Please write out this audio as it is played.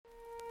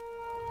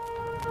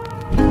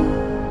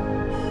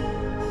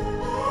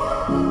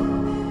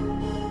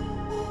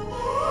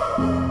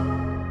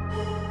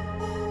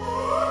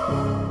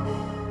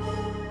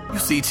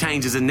Eventually,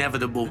 change is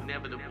inevitable.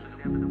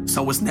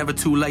 So it's never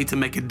too late to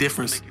make a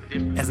difference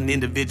as an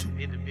individual.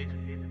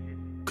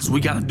 Because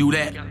we got to do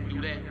that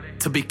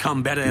to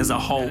become better as a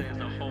whole.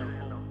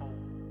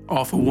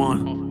 All for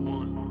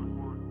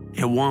one,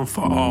 and one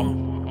for all.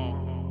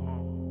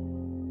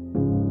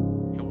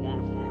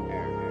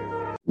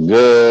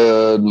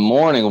 Good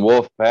morning,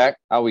 Wolfpack.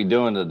 How we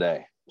doing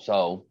today?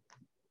 So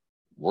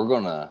we're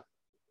going to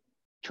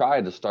try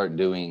to start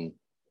doing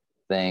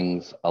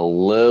things a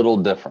little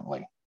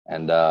differently.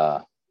 And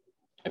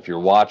if you're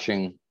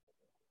watching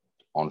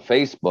on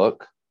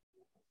Facebook,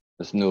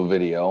 this new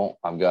video,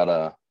 I've got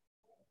a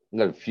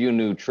few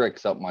new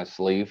tricks up my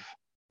sleeve.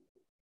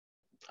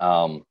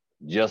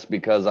 Just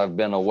because I've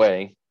been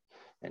away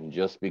and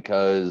just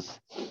because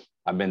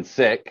I've been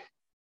sick,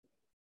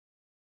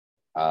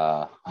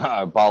 I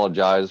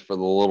apologize for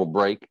the little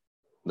break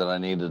that I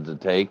needed to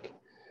take.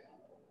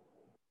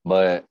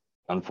 But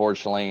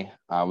unfortunately,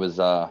 I was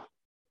a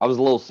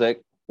little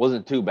sick.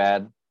 Wasn't too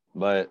bad,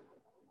 but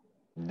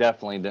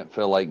definitely didn't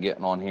feel like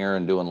getting on here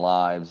and doing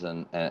lives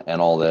and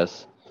all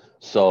this.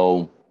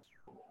 So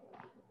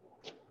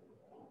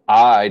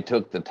I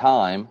took the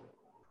time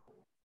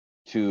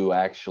to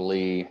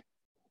actually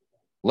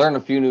learn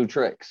a few new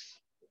tricks.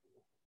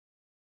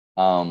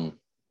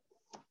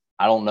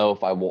 I don't know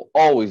if I will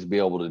always be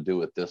able to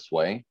do it this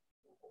way,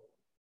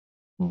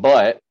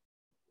 but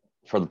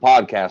for the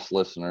podcast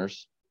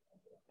listeners,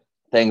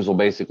 things will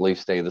basically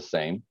stay the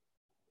same.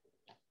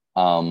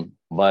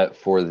 But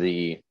for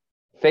the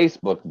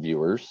Facebook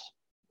viewers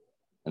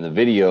and the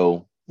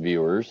video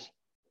viewers,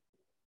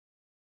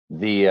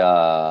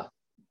 the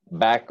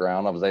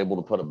background, I was able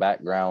to put a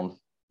background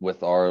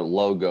with our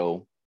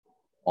logo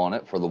on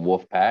it for the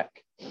Wolfpack.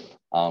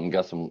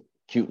 Got some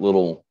cute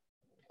little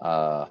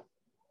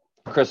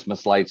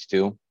Christmas lights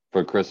too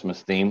for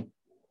Christmas theme,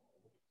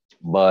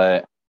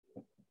 but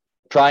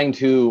trying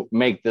to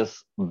make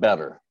this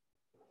better.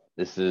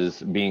 This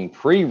is being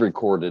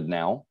pre-recorded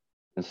now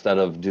instead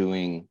of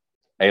doing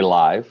a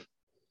live,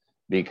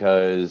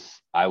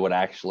 because I would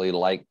actually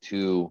like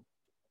to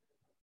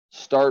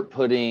start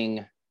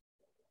putting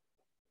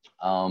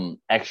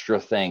extra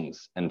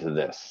things into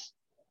this,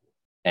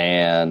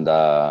 and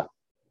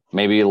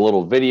maybe a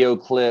little video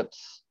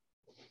clips,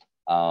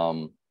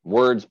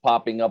 words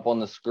popping up on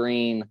the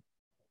screen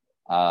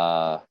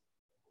to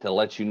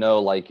let you know,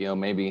 like,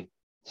 maybe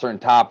certain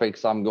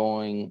topics I'm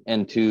going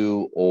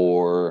into,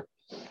 or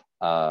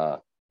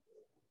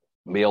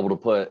be able to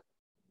put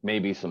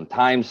maybe some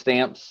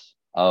timestamps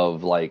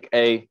of like,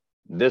 hey,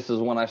 this is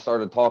when I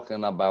started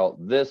talking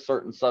about this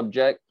certain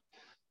subject.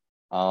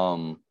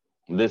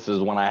 This is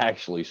when I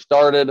actually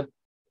started.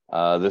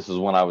 This is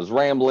when I was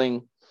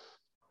rambling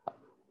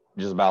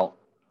just about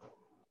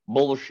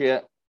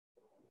bullshit.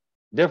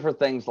 Different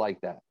things like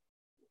that.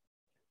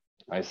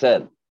 I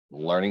said,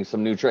 learning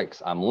some new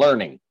tricks. I'm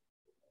learning.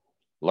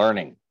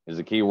 Learning is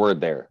a key word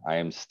there. I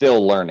am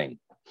still learning.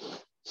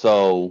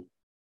 So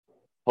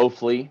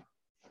hopefully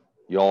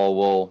y'all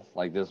will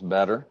like this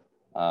better.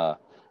 I'm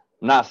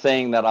not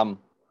saying that I'm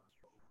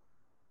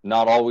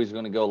not always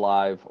going to go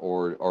live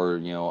or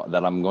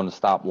that I'm going to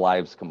stop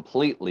lives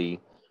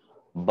completely,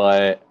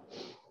 but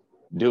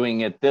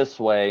doing it this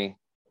way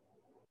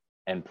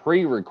and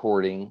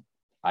pre-recording,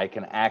 I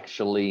can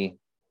actually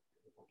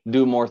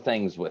do more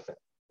things with it.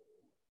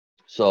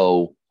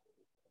 So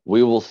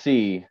we will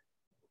see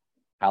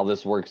how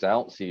this works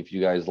out. See if you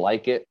guys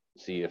like it.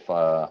 See if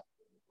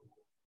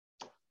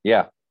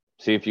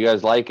you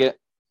guys like it.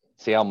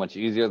 See how much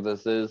easier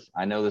this is.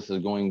 I know this is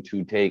going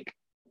to take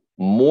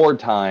more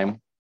time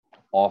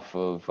off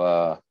of,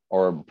 I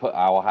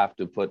will have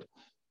to put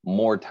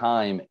more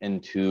time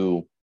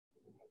into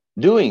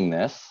doing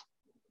this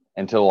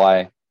until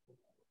I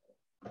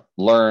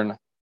learn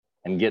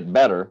and get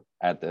better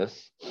at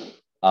this.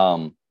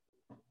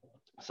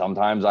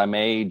 Sometimes I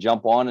may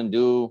jump on and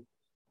do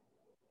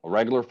a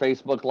regular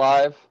Facebook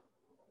Live,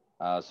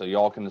 so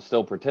y'all can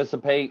still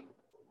participate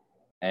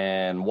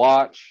and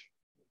watch.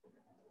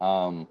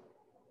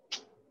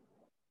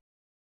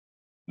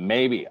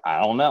 Maybe,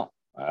 I don't know.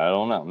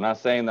 I'm not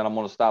saying that I'm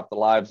going to stop the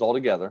lives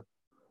altogether,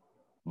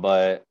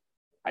 but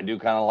I do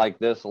kind of like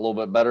this a little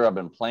bit better. I've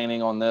been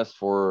planning on this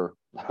for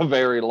a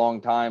very long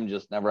time,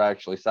 just never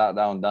actually sat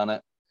down and done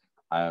it.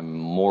 I'm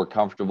more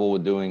comfortable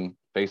with doing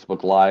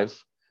Facebook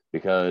Lives,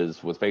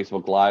 because with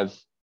Facebook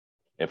Lives,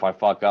 if I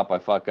fuck up, I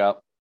fuck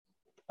up.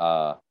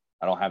 I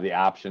don't have the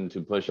option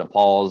to push a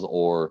pause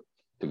or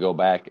to go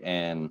back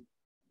and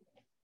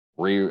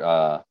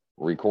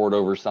record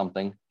over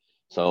something.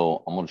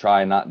 So I'm going to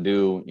try not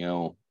do,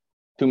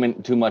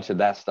 too much of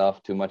that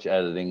stuff, too much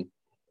editing.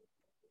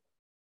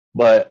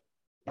 But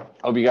I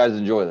hope you guys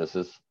enjoy this.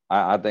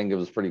 I think it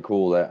was pretty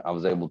cool that I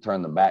was able to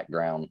turn the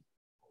background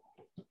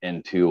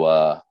into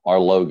our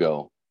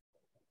logo,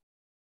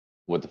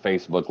 with the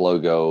Facebook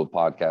logo,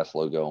 podcast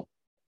logo,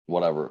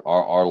 whatever,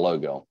 our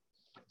logo.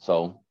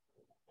 So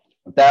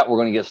with that, we're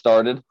going to get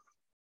started.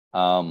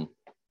 And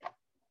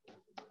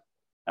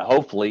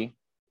hopefully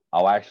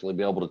I'll actually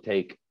be able to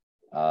take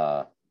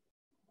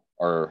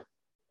or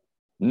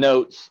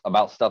notes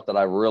about stuff that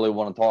I really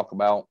want to talk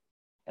about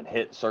and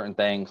hit certain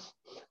things,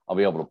 I'll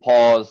be able to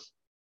pause.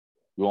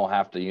 You won't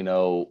have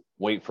to,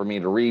 wait for me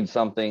to read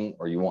something,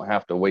 or you won't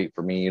have to wait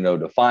for me,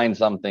 to find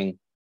something.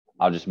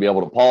 I'll just be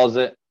able to pause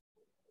it.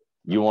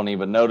 You won't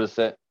even notice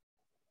it.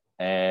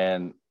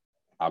 And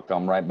I'll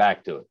come right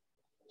back to it.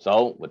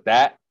 So with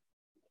that,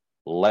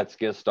 let's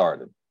get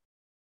started.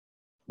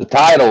 The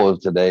title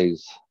of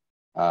today's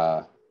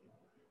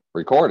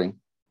recording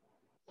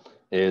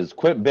is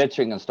Quit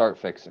Bitching and Start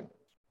Fixing.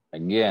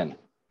 Again,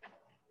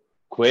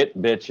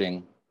 quit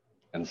bitching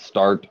and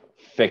start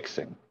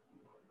fixing.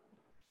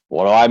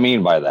 What do I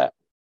mean by that?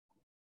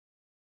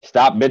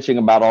 Stop bitching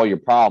about all your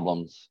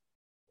problems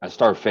and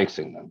start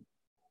fixing them.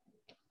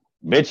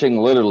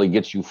 Bitching literally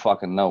gets you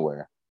fucking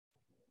nowhere.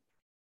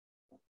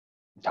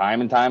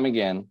 Time and time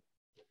again,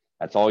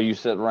 that's all you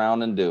sit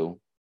around and do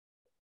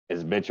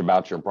is bitch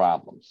about your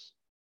problems.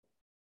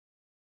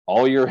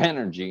 All your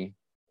energy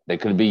that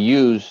could be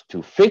used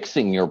to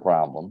fixing your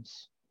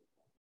problems,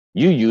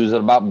 you use it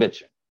about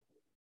bitching.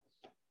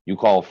 You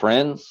call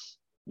friends,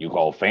 you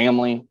call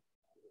family,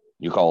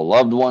 you call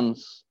loved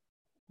ones,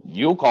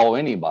 you call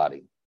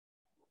anybody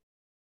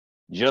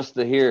just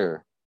to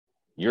hear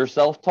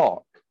yourself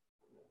talk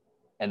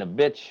and a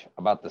bitch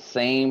about the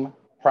same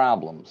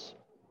problems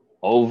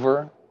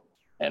over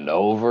and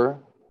over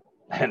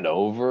and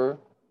over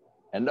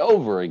and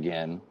over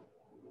again,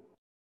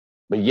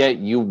 but yet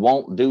you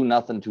won't do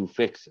nothing to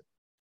fix it.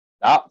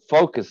 Stop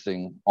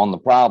focusing on the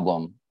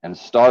problem and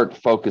start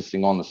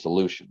focusing on the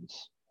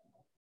solutions.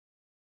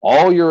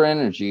 All your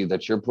energy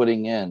that you're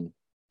putting in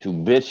to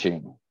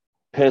bitching,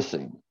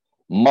 pissing,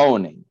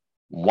 moaning,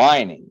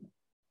 whining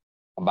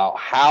about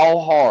how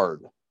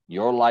hard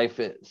your life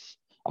is,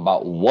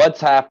 about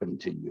what's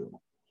happened to you,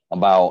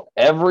 about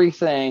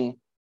everything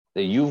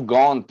that you've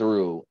gone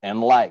through in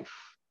life,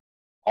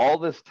 all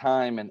this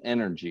time and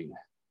energy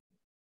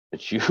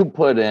that you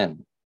put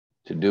in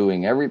to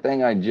doing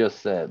everything I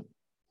just said,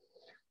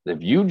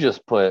 if you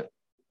just put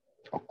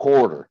a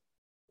quarter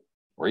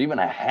or even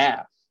a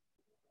half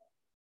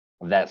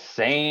of that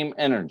same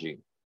energy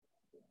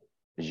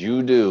as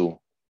you do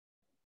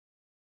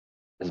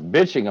is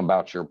bitching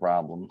about your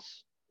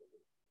problems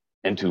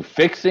into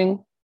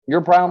fixing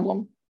your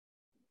problem,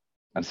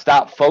 and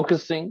stop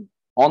focusing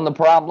on the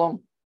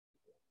problem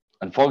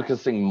and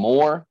focusing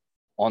more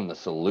on the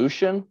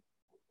solution,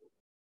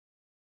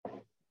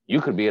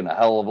 you could be in a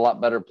hell of a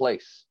lot better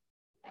place.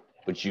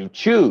 But you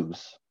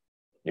choose,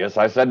 yes,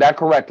 I said that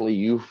correctly,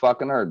 you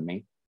fucking heard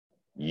me,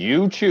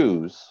 you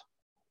choose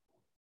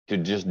to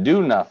just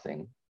do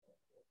nothing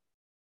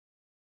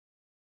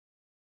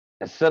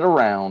and sit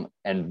around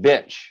and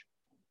bitch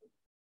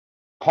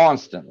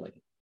constantly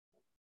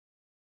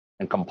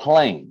and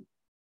complain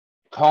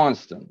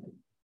constantly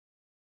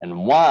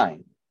and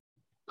whine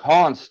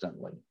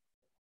constantly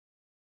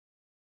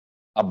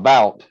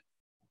about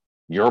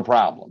your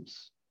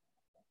problems.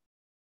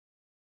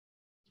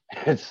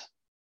 It's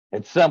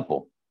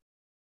simple.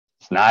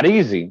 It's not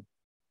easy.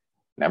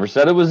 Never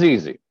said it was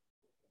easy,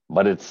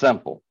 but it's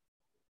simple.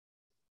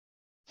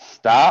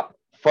 Stop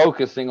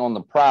focusing on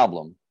the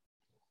problem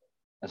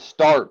and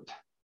start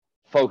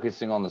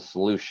focusing on the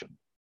solution.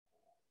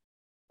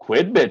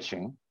 Quit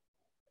bitching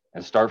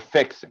and start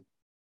fixing.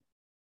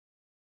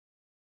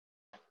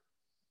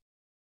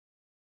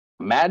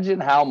 Imagine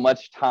how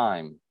much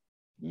time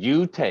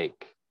you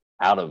take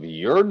out of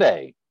your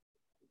day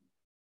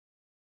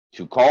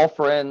to call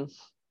friends,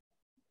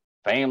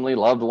 family,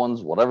 loved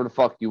ones, whatever the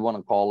fuck you want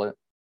to call it,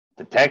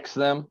 to text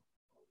them.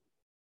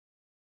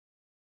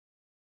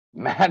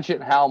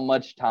 Imagine how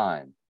much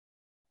time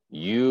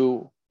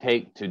you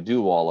take to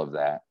do all of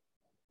that.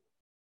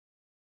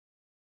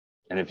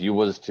 And if you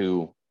was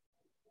to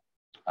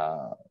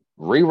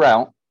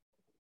reroute,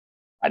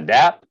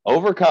 adapt,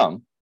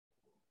 overcome,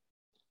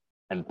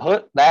 and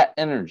put that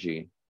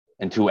energy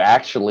into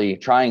actually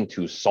trying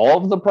to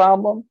solve the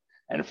problem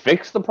and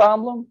fix the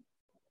problem,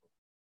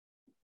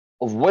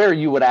 of where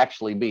you would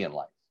actually be in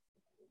life.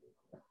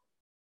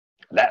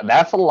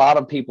 That's a lot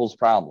of people's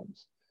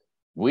problems.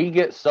 We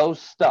get so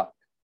stuck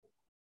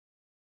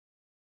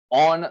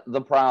on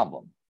the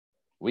problem.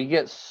 We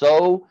get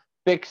so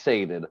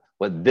fixated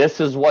with this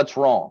is what's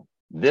wrong.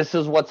 This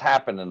is what's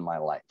happened in my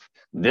life.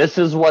 This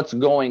is what's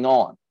going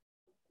on.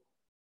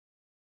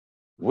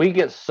 We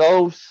get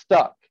so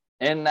stuck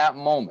in that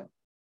moment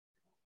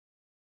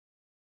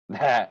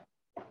that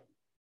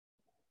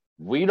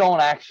we don't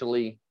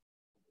actually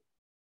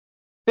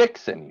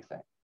fix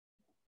anything.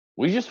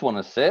 We just want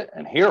to sit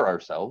and hear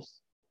ourselves.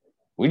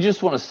 We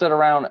just want to sit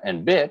around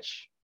and bitch.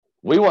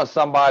 We want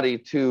somebody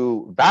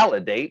to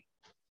validate,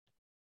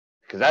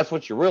 because that's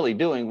what you're really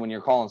doing when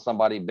you're calling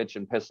somebody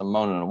bitching, pissing,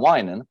 moaning, and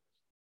whining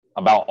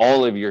about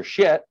all of your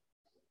shit.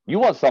 You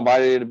want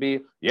somebody to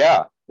be,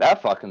 yeah,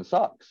 that fucking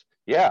sucks.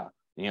 Yeah,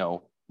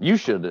 you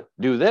should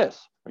do this,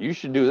 or you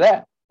should do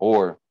that.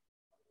 Or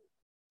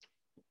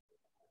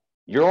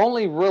you're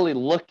only really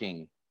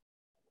looking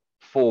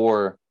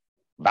for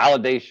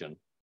validation.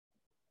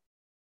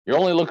 You're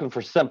only looking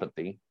for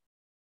sympathy.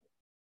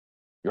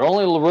 You're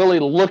only really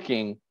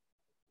looking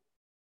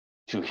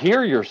to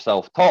hear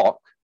yourself talk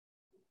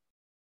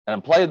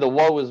and play the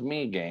woe is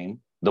me game,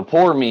 the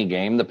poor me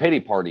game, the pity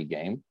party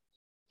game.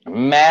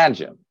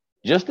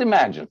 Just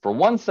imagine for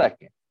 1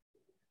 second,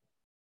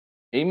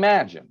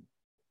 imagine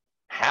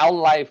how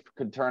life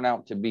could turn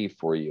out to be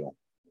for you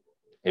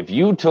if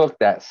you took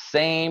that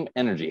same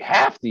energy,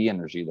 half the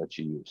energy that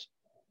you use.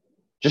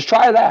 Just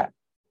try that.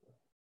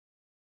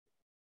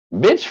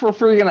 Bitch for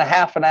freaking a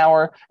half an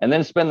hour and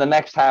then spend the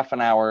next half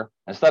an hour,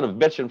 instead of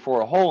bitching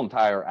for a whole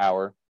entire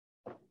hour,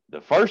 the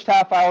first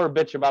half hour,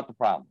 bitch about the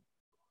problem.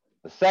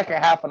 The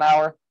second half an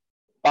hour,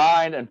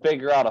 find and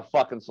figure out a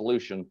fucking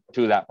solution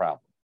to that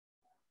problem.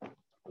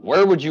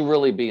 Where would you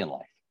really be in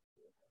life?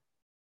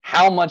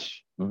 How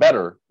much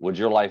better would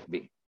your life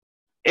be?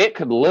 It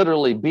could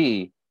literally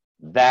be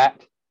that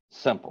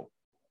simple.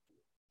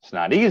 It's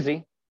not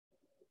easy,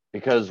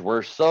 because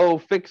we're so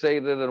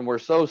fixated and we're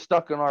so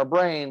stuck in our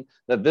brain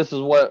that this is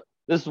what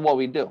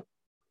we do.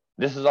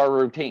 This is our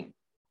routine.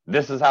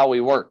 This is how we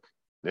work.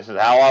 This is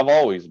how I've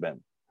always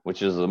been,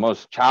 which is the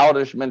most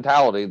childish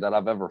mentality that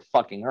I've ever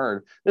fucking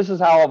heard. This is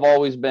how I've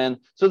always been,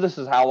 so this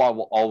is how I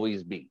will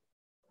always be.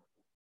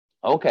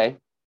 Okay,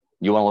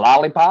 you want a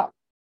lollipop?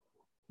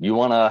 You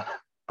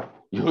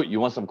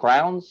want some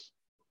crowns?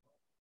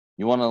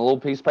 You want a little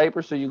piece of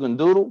paper so you can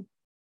doodle?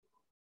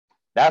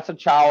 That's a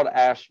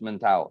child-ass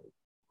mentality.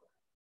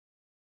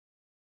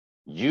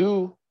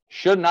 You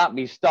should not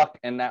be stuck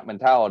in that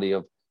mentality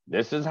of,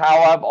 this is how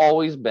I've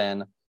always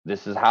been,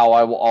 this is how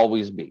I will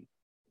always be.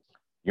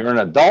 You're an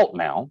adult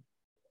now,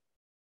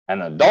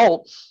 and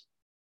adults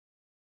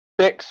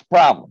fix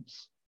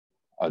problems.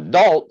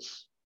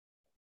 Adults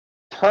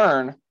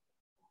turn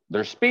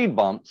their speed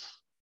bumps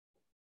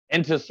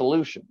into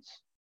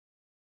solutions.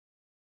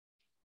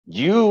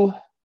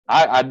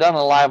 I've done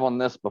a live on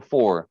this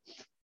before,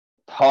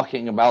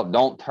 talking about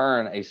don't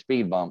turn a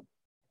speed bump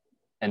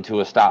into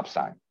a stop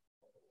sign.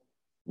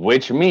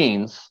 Which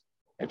means,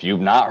 if you've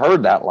not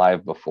heard that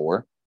live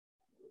before,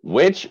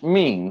 which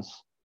means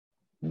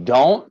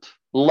don't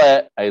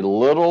let a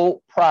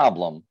little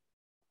problem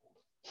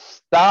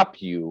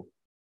stop you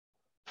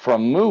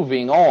from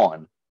moving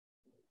on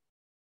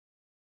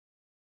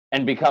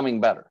and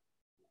becoming better.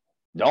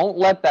 Don't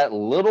let that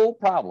little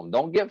problem,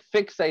 don't get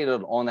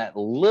fixated on that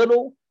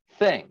little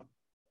thing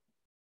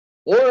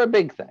or a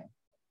big thing,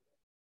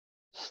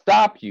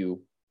 stop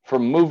you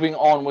from moving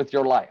on with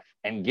your life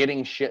and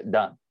getting shit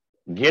done.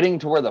 Getting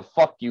to where the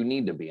fuck you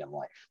need to be in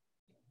life.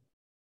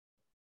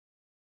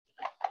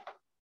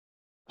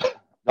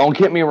 Don't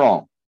get me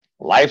wrong.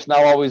 Life's not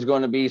always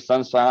going to be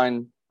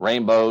sunshine,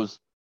 rainbows,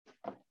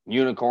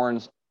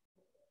 unicorns.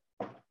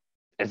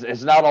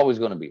 It's not always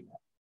going to be that.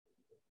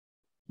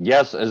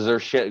 Yes, is there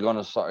shit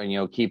going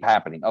to keep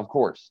happening? Of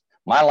course.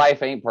 My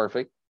life ain't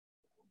perfect.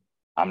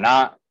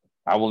 I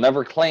will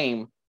never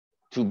claim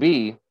to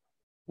be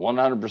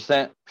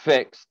 100%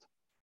 fixed.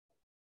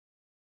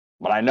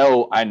 But I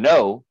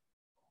know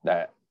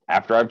that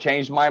after I've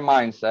changed my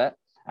mindset,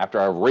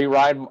 after I've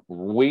rewired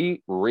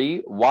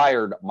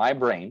my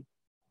brain,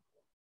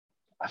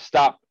 I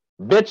stopped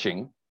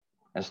bitching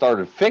and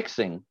started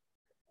fixing,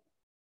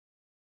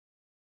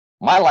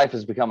 my life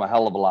has become a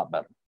hell of a lot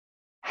better.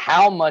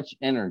 How much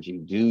energy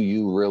do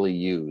you really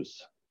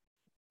use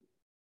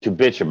to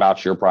bitch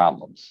about your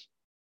problems?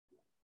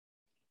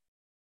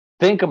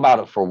 Think about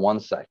it for 1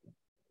 second.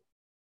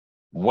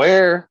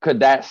 Where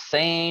could that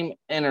same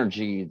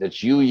energy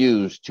that you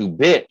use to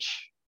bitch,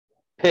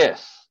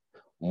 piss,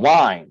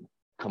 whine,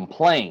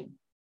 complain,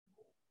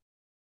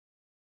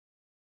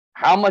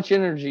 how much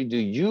energy do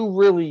you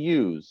really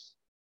use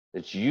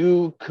that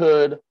you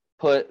could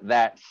put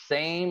that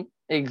same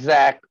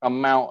exact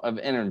amount of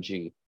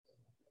energy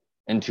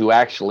into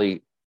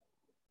actually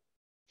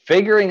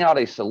figuring out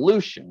a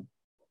solution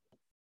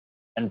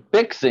and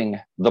fixing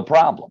the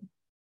problem,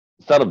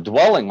 instead of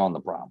dwelling on the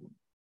problem,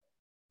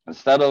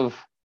 instead of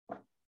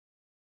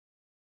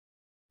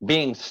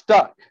being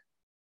stuck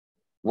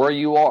where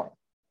you are,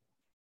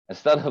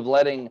 instead of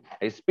letting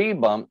a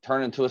speed bump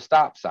turn into a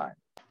stop sign?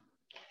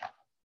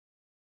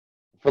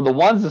 For the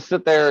ones that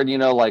sit there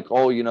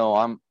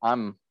and,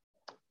 I'm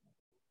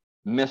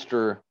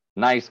Mr.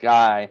 Nice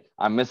Guy,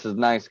 I'm Mrs.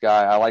 Nice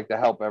Guy, I like to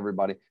help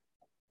everybody.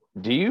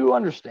 Do you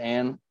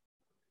understand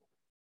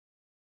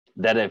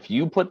that if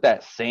you put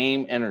that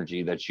same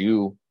energy that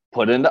you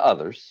put into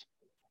others,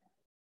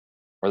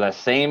 or that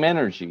same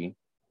energy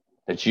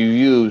that you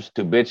use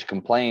to bitch,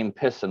 complain,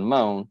 piss, and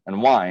moan,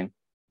 and whine,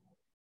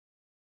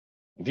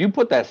 if you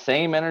put that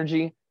same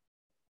energy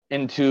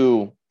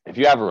into, if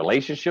you have a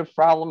relationship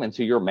problem,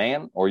 into your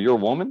man or your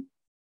woman,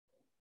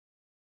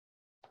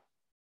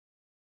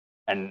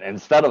 and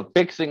instead of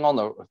fixating on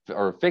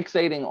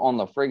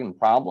the friggin'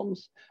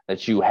 problems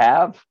that you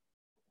have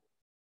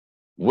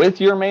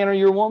with your man or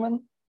your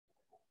woman,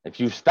 if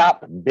you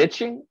stop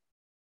bitching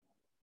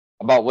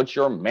about what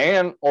your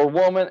man or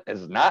woman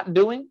is not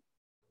doing,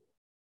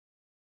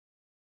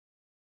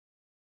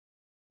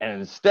 and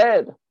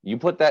instead you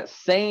put that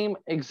same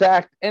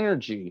exact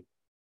energy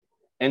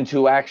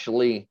into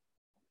actually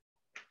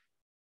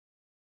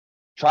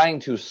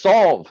trying to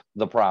solve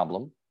the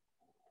problem,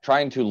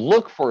 trying to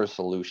look for a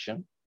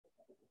solution,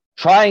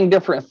 trying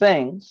different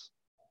things,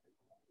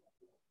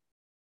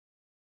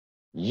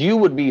 you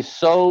would be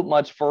so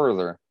much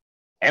further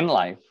in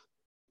life,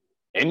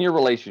 in your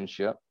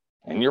relationship,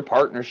 in your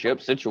partnership,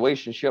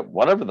 situationship,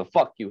 whatever the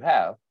fuck you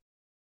have.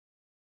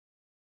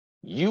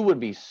 You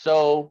would be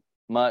so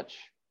much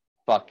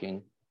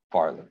fucking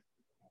farther.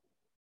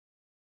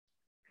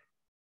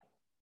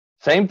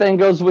 Same thing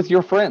goes with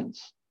your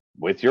friends,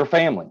 with your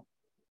family.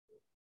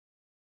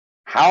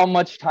 How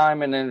much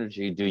time and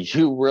energy do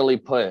you really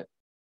put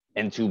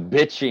into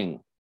bitching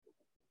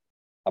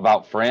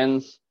about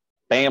friends,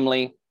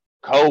 family,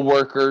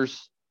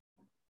 co-workers,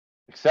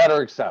 et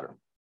cetera, et cetera?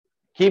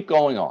 Keep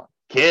going on.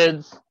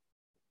 Kids,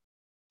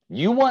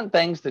 you want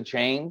things to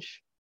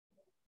change,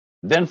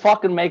 then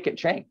fucking make it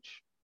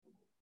change.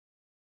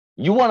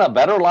 You want a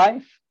better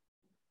life?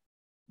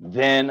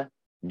 Then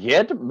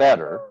get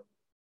better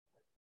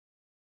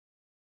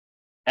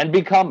and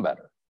become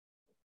better.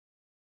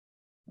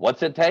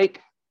 What's it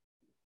take?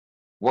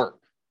 Work.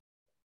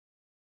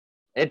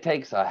 It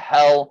takes a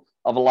hell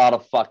of a lot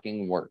of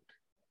fucking work.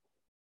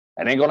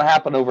 It ain't going to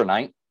happen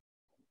overnight.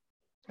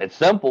 It's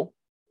simple,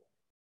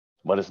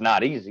 but it's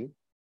not easy.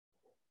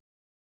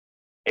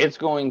 It's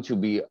going to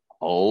be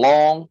a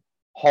long,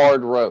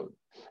 hard road.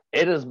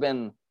 It has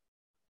been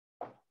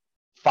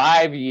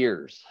 5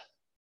 years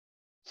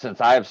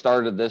since I have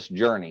started this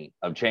journey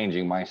of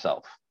changing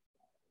myself.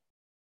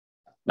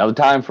 Another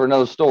time for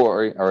another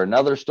story, or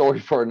another story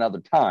for another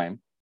time,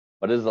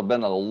 but it has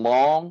been a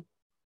long,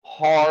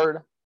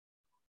 hard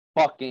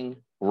fucking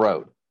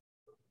road.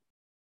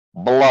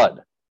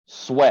 Blood,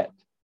 sweat,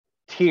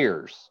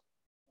 tears,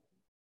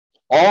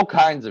 all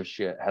kinds of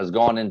shit has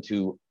gone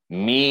into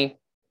me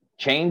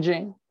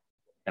changing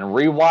and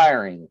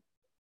rewiring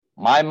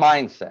my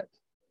mindset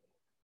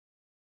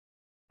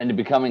into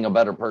becoming a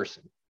better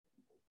person.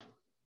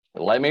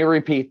 But let me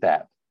repeat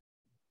that.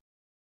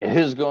 It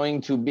is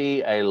going to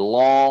be a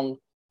long,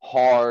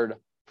 hard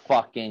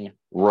fucking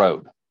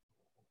road.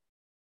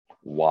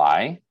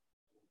 Why?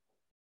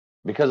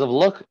 Because of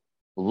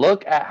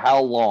look at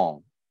how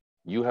long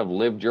you have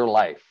lived your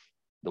life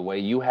the way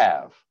you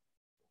have,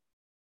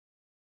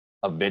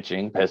 of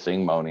bitching,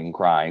 pissing, moaning,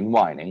 crying,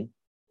 whining,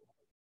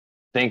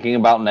 thinking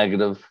about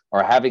negative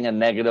or having a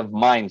negative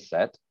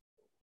mindset,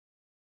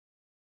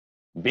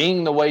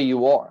 being the way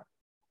you are.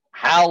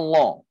 How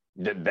long?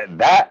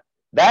 That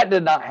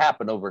did not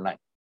happen overnight.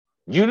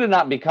 You did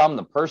not become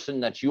the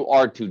person that you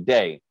are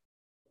today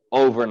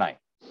overnight.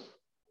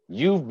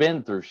 You've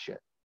been through shit.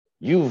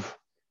 You've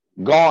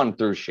gone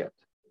through shit.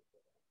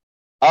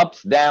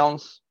 Ups,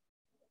 downs,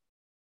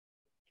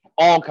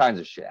 all kinds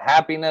of shit.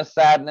 Happiness,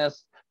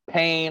 sadness,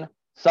 pain,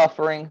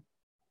 suffering.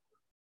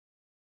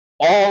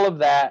 All of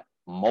that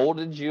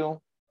molded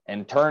you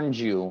and turned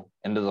you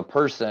into the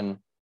person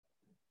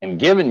and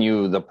given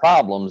you the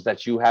problems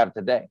that you have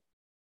today.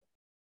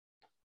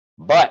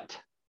 But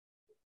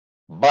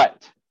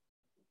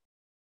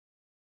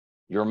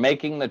you're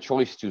making the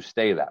choice to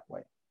stay that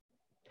way.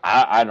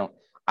 I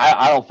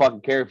don't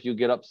fucking care if you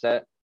get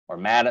upset or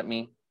mad at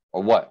me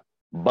or what,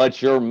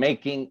 but you're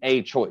making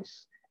a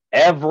choice.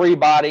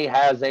 Everybody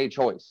has a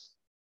choice.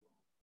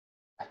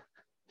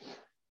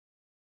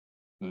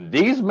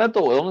 These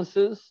mental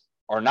illnesses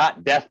are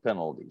not death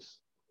penalties.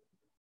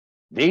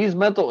 These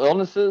mental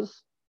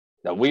illnesses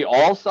that we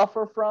all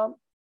suffer from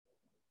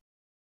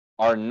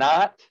are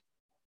not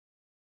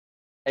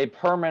a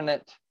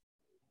permanent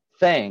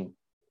thing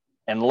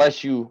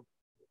unless you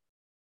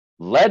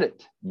let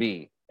it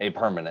be a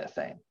permanent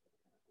thing.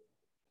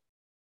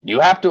 You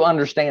have to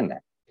understand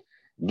that.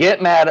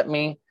 Get mad at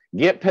me,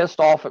 get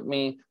pissed off at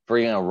me for,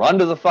 run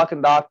to the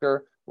fucking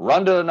doctor,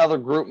 run to another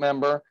group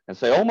member and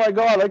say, oh my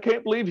God, I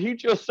can't believe he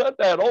just said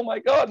that. Oh my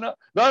God, no,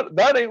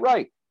 that ain't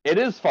right. It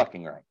is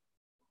fucking right.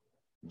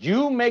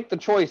 You make the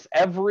choice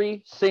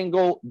every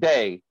single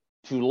day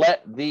to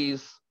let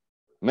these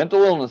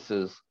mental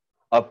illnesses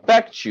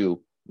affect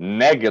you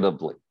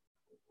negatively.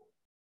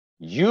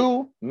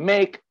 You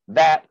make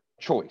that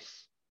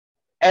choice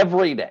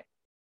every day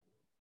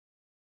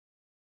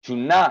to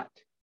not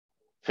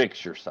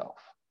fix yourself,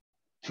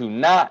 to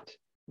not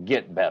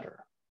get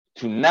better,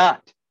 to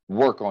not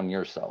work on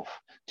yourself,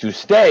 to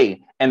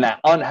stay in that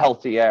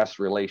unhealthy ass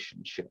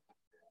relationship,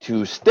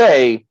 to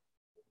stay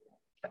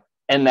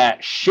in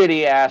that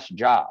shitty ass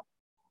job.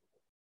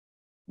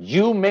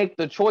 You make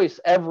the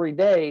choice every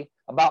day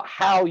about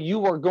how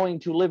you are going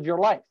to live your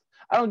life.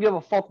 I don't give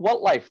a fuck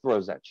what life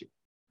throws at you.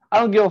 I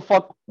don't give a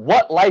fuck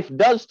what life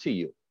does to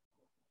you.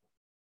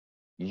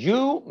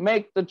 You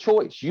make the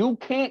choice. You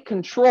can't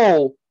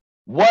control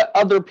what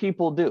other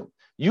people do.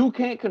 You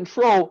can't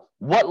control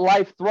what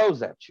life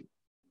throws at you.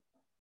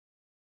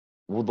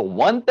 Well, the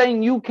one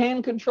thing you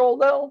can control,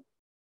 though,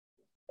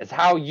 is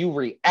how you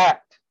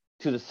react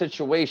to the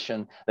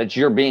situation that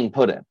you're being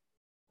put in.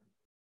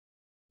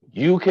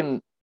 You can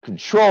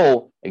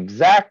control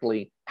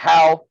exactly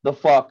how the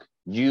fuck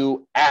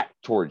you act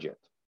towards it.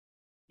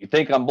 You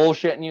think I'm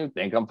bullshitting you?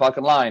 Think I'm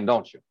fucking lying,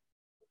 don't you?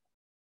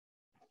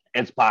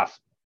 It's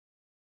possible.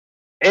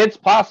 It's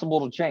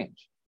possible to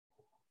change.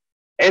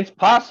 It's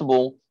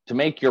possible to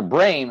make your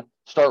brain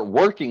start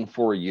working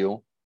for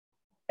you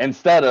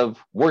instead of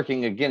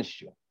working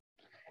against you.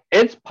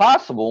 It's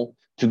possible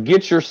to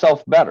get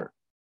yourself better.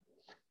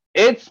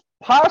 It's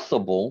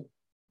possible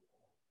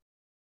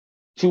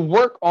to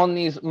work on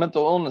these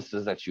mental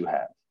illnesses that you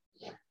have.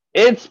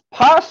 It's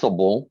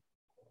possible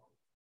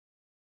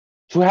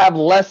to have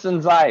less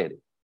anxiety.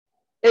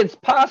 It's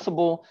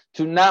possible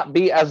to not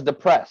be as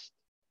depressed.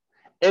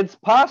 It's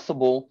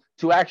possible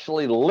to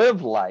actually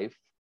live life,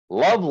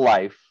 love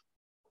life,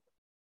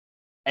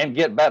 and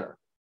get better.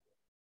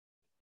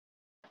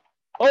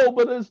 Oh,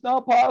 but it's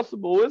not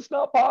possible. It's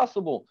not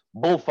possible.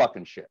 Bull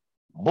fucking shit.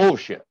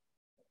 Bullshit.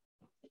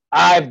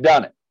 I've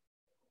done it.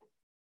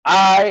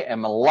 I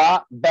am a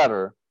lot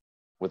better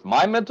with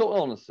my mental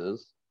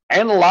illnesses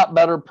and a lot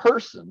better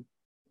person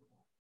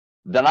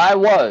than I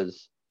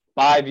was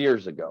 5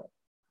 years ago.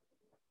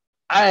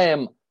 I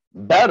am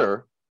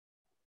better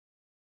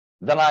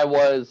than I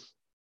was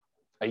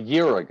a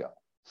year ago,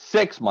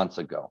 6 months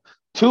ago,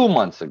 2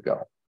 months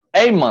ago,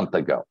 a month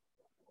ago.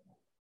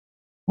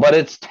 But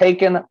it's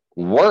taken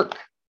work,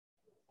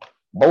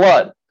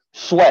 blood,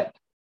 sweat,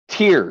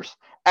 tears,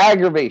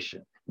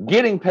 aggravation,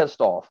 getting pissed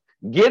off,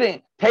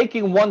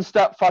 taking one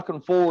step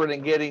fucking forward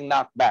and getting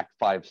knocked back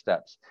 5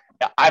 steps.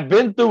 I've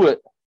been through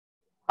it.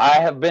 I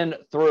have been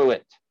through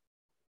it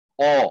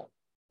all.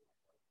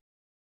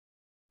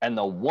 And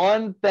the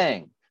one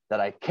thing that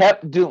I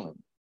kept doing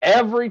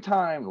every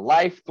time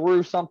life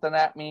threw something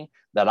at me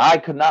that I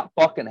could not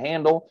fucking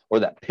handle, or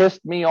that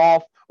pissed me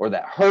off, or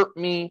that hurt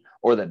me,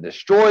 or that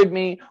destroyed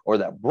me, or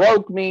that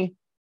broke me,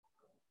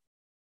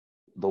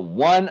 the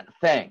one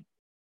thing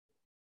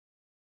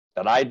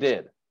that I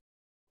did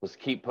was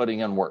keep putting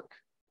in work,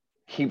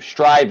 keep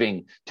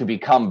striving to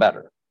become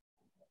better,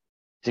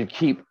 to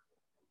keep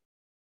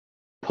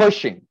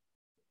pushing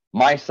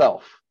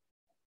myself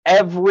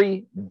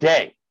every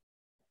day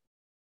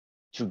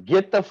to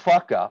get the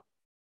fuck up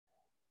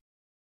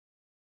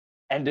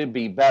and to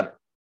be better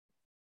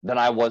than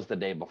I was the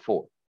day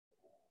before.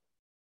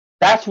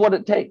 That's what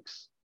it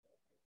takes.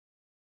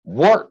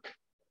 Work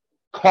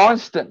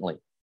constantly.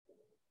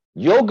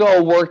 You'll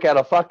go work at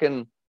a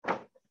fucking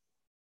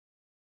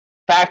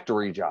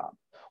factory job,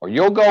 or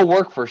you'll go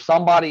work for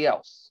somebody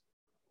else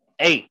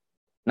 8,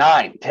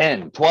 9,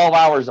 10, 12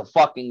 hours a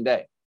fucking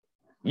day.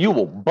 You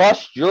will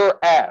bust your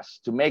ass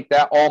to make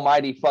that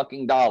almighty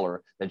fucking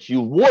dollar that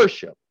you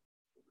worship,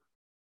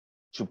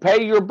 to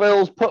pay your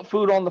bills, put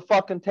food on the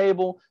fucking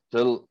table,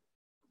 to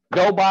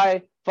go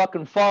buy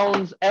fucking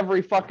phones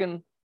every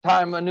fucking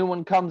time a new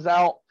one comes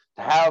out,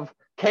 to have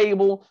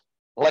cable,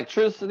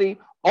 electricity,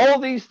 all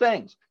these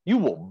things. You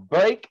will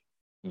break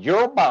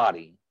your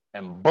body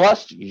and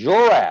bust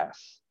your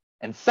ass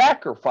and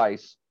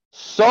sacrifice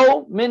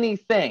so many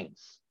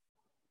things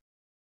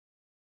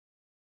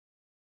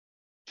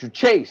to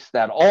chase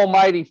that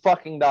almighty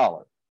fucking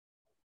dollar,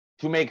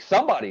 to make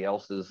somebody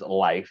else's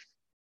life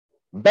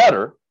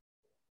better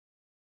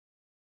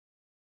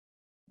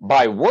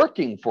by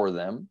working for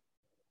them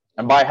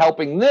and by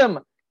helping them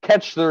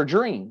catch their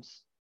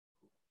dreams.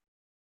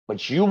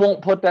 But you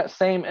won't put that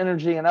same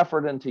energy and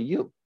effort into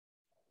you.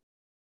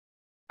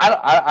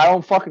 I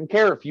don't fucking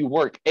care if you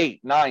work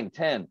 8, 9,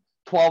 10,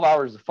 12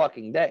 hours a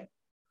fucking day.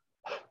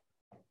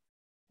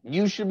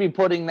 You should be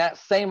putting that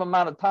same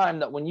amount of time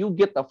that when you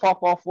get the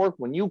fuck off work,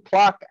 when you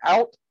clock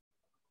out,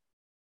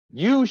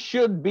 you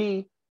should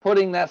be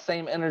putting that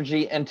same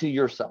energy into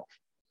yourself.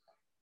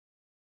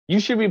 You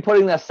should be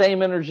putting that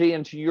same energy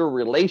into your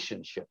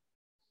relationship.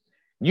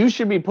 You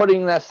should be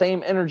putting that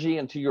same energy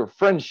into your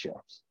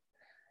friendships.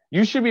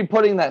 You should be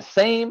putting that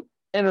same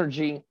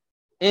energy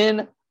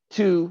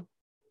into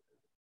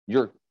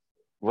your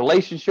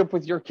relationship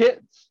with your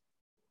kids,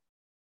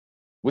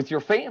 with your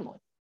family.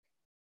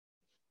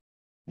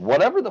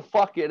 Whatever the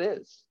fuck it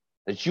is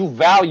that you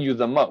value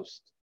the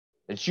most,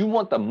 that you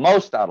want the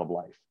most out of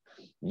life,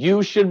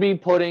 you should be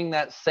putting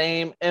that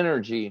same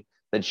energy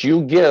that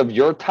you give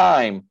your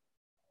time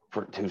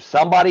to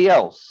somebody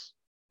else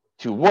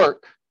to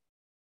work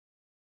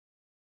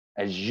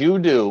as you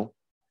do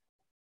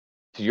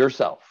to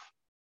yourself.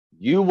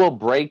 You will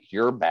break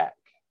your back.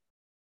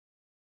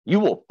 You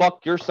will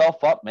fuck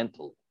yourself up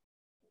mentally.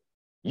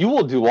 You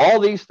will do all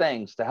these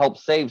things to help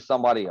save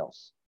somebody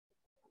else,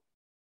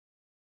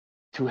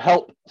 to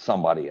help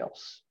somebody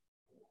else,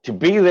 to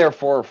be there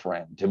for a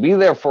friend, to be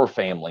there for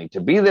family,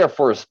 to be there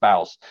for a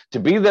spouse, to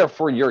be there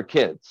for your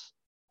kids.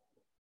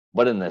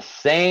 But in the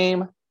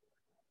same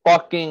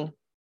fucking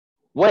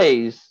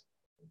ways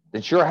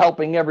that you're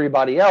helping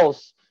everybody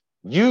else,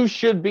 you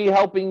should be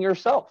helping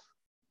yourself.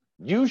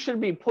 You should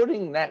be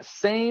putting that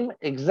same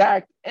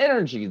exact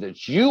energy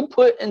that you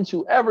put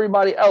into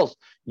everybody else,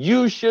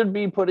 you should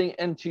be putting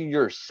into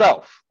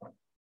yourself.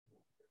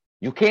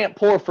 You can't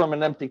pour from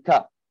an empty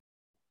cup.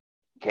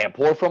 You can't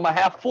pour from a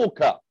half full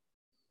cup.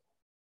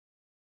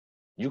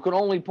 You can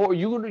only pour,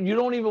 you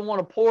don't even want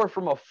to pour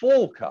from a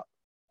full cup.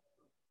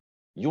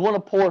 You want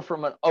to pour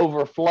from an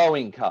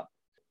overflowing cup.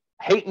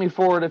 Hate me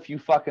for it if you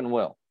fucking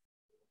will.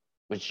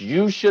 But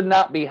you should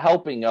not be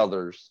helping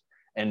others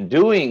and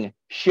doing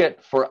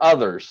shit for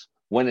others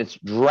when it's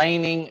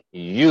draining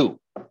you.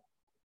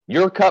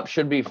 Your cup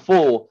should be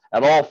full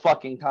at all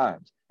fucking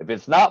times. If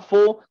it's not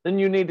full, then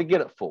you need to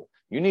get it full.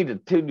 You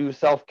need to do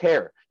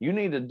self-care. You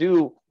need to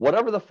do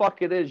whatever the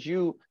fuck it is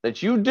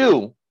that you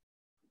do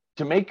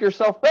to make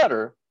yourself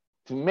better,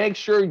 to make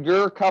sure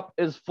your cup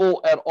is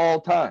full at all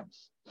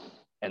times.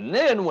 And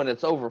then when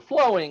it's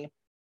overflowing,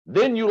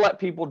 then you let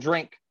people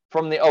drink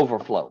from the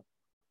overflow.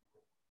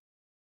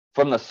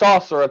 From the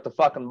saucer at the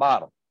fucking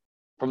bottom.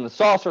 From the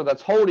saucer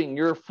that's holding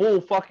your full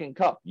fucking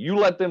cup. You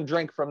let them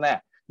drink from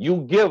that.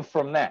 You give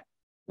from that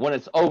when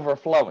it's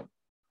overflowing.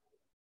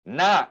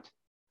 Not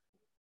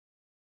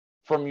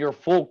from your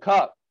full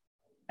cup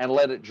and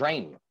let it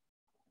drain you.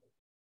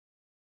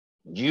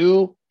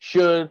 You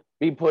should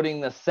be putting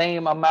the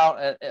same amount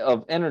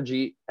of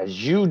energy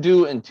as you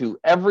do into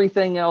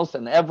everything else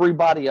and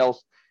everybody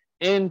else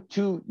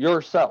into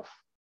yourself.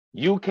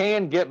 You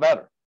can get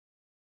better.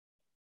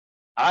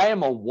 I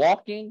am a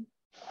walking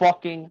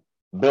fucking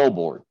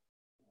billboard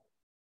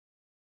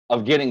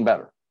of getting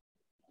better,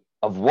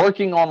 of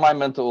working on my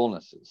mental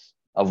illnesses,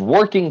 of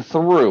working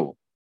through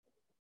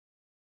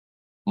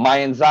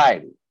my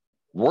anxiety,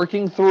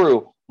 working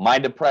through my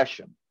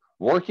depression,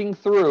 working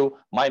through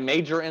my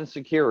major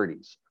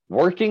insecurities,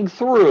 working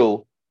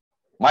through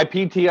my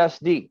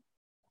PTSD.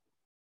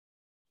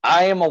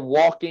 I am a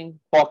walking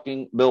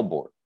fucking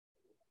billboard.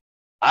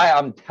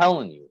 I'm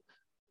telling you,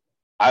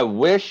 I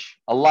wish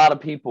a lot of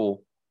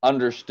people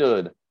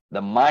understood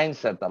the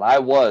mindset that I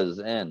was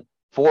in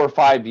 4 or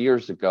 5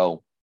 years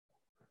ago.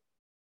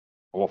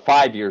 Well,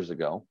 5 years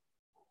ago.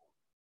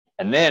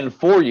 And then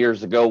 4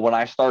 years ago when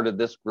I started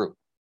this group.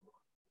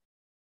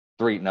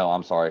 3 years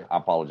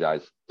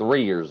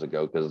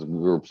ago, because the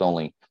group's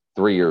only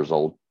 3 years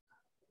old.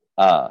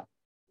 I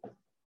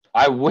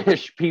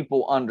wish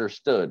people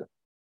understood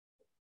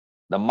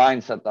the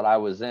mindset that I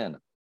was in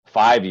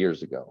 5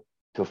 years ago,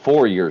 to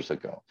 4 years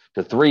ago,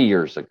 to 3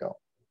 years ago.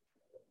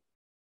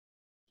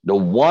 The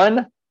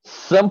one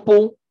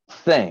simple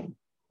thing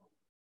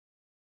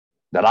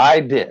that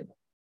I did,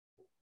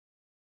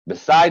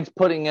 besides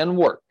putting in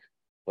work,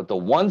 but the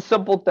one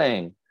simple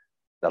thing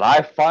that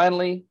I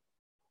finally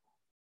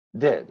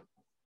did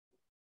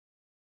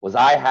was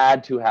I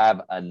had to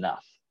have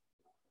enough.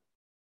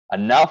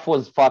 Enough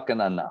was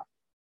fucking enough.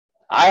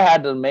 I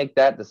had to make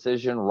that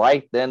decision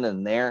right then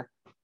and there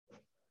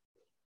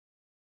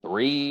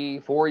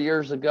 3-4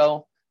 years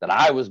ago that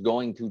I was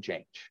going to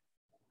change.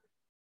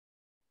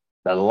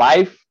 That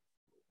life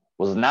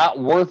was not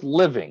worth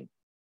living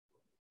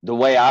the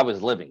way I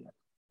was living it.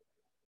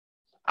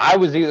 I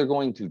was either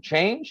going to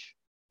change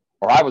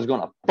or I was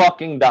going to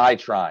fucking die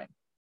trying.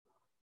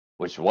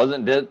 Which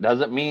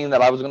doesn't mean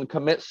that I was going to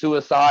commit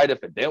suicide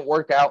if it didn't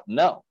work out.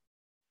 No.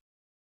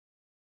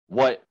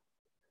 When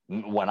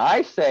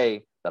I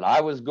say that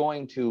I was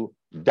going to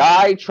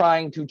die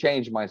trying to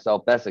change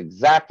myself, that's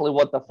exactly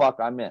what the fuck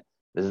I meant.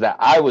 Is that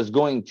I was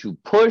going to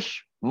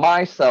push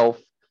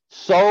myself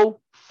so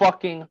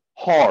fucking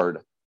hard,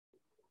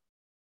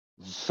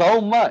 so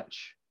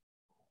much,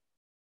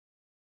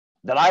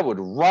 that I would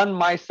run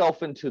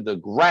myself into the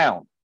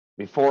ground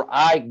before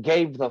I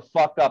gave the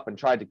fuck up and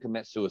tried to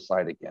commit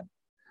suicide again.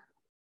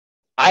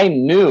 I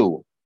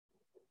knew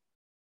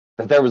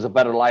that there was a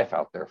better life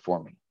out there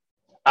for me.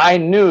 I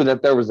knew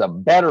that there was a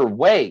better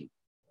way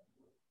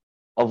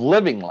of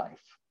living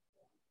life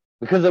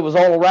because it was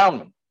all around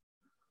me.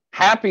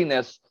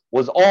 Happiness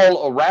was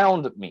all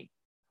around me.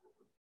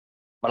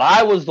 But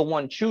I was the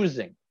one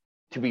choosing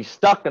to be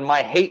stuck in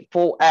my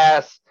hateful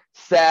ass,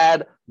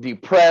 sad,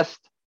 depressed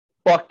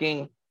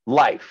fucking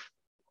life.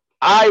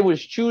 I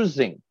was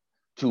choosing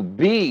to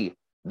be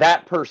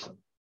that person.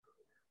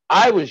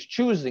 I was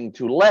choosing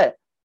to let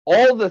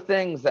all the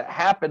things that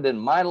happened in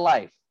my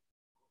life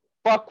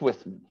fuck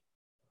with me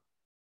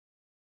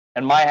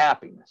and my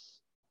happiness.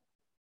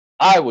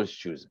 I was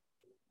choosing.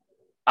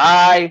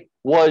 I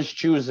was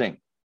choosing.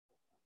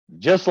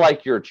 Just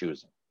like you're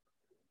choosing.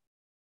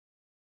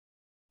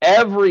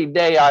 Every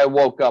day I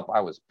woke up,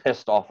 I was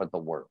pissed off at the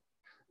world.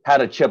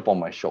 Had a chip on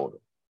my shoulder.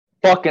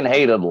 Fucking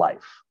hated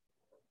life.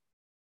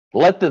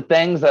 Let the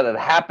things that had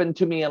happened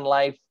to me in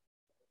life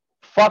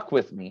fuck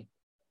with me.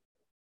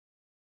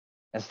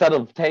 Instead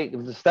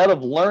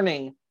of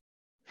learning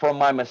from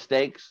my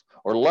mistakes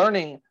or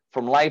learning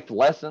from life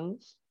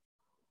lessons,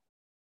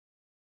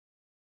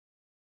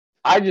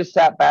 I just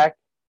sat back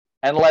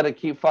and let it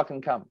keep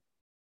fucking coming.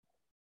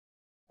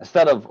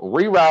 Instead of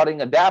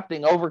rerouting,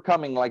 adapting,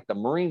 overcoming like the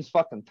Marines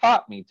fucking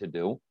taught me to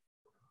do,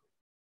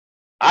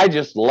 I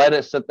just let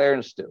it sit there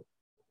and stew.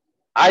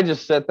 I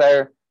just sit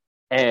there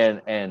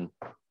and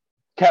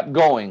kept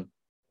going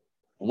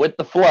with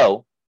the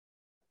flow.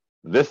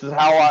 This is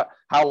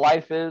how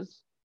life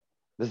is.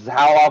 This is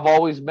how I've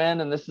always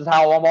been, and this is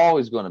how I'm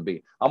always going to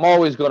be. I'm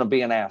always going to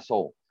be an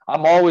asshole.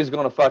 I'm always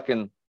going to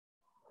fucking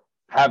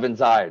have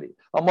anxiety.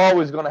 I'm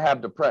always going to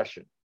have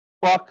depression.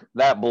 Fuck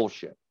that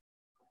bullshit.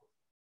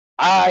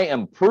 I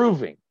am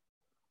proving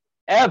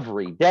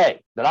every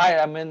day that I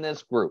am in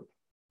this group.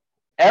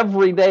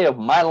 every day of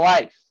my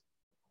life,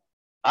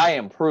 I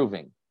am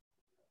proving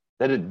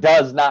that it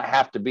does not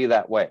have to be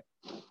that way.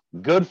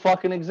 Good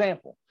fucking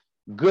example.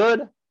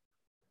 Good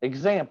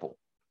example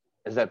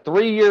is that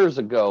 3 years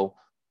ago,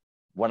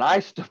 when I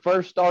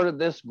first started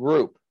this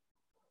group,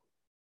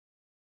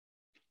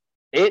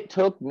 it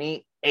took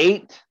me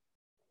 8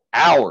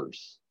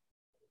 hours.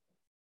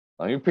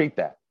 Let me repeat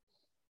that.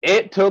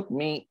 It took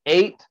me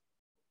 8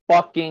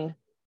 fucking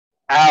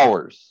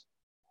hours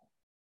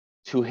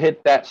to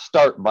hit that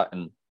start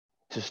button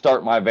to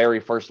start my very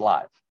first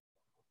live.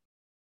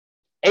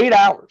 8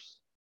 hours.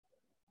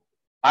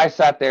 I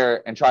sat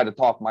there and tried to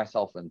talk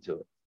myself into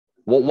it.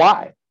 Well,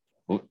 why?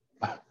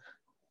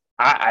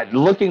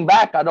 Looking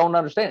back, I don't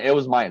understand. It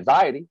was my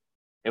anxiety.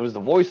 It was the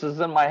voices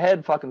in my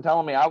head fucking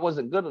telling me I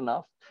wasn't good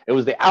enough. It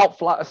was the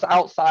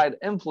outside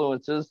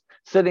influences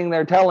sitting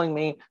there telling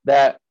me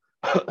that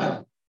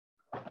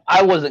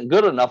I wasn't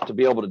good enough to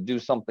be able to do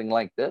something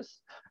like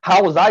this.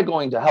 How was I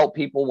going to help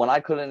people when I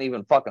couldn't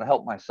even fucking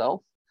help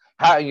myself?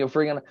 How you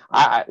freaking?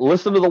 I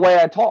listen to the way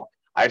I talk.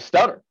 I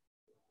stutter.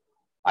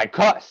 I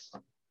cuss.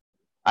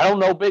 I don't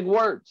know big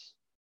words.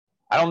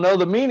 I don't know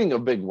the meaning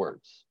of big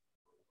words.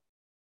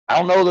 I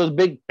don't know those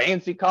big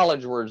fancy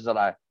college words that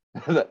I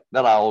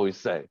always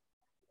say.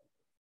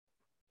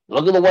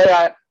 Look at the way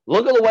I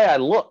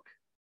look.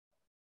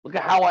 Look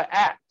at how I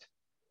act.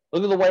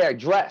 Look at the way I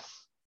dress.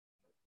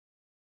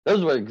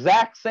 Those were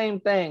exact same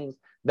things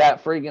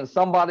that freaking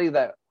somebody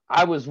that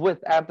I was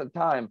with at the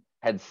time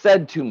had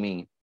said to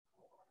me.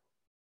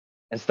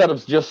 Instead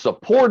of just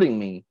supporting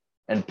me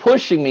and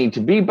pushing me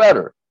to be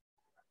better,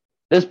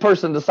 this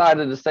person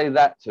decided to say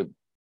that to me,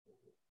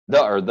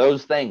 or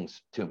those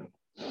things to me.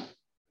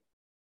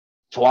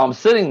 So I'm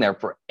sitting there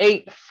for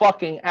 8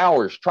 fucking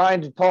hours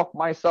trying to talk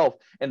myself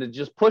into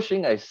just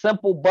pushing a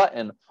simple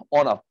button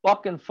on a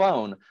fucking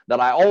phone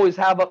that I always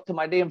have up to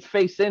my damn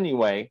face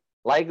anyway,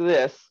 like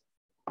this.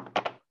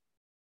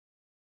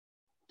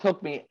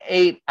 Took me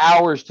 8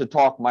 hours to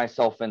talk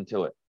myself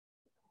into it.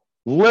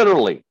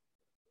 Literally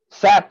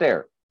sat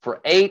there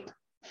for 8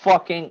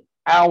 fucking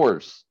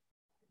hours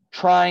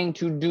trying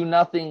to do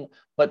nothing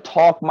but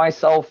talk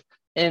myself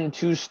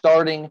into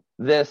starting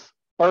this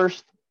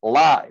first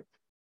live.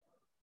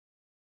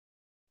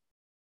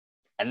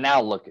 And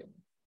now look at me.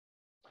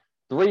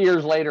 3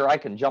 years later, I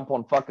can jump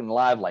on fucking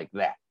live like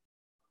that.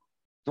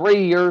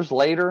 3 years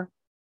later,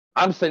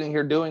 I'm sitting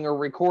here doing a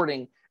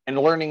recording and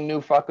learning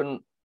new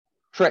fucking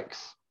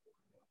tricks,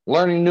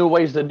 learning new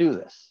ways to do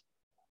this.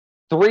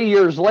 3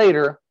 years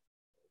later,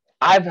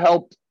 I've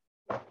helped,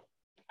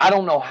 I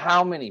don't know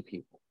how many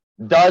people,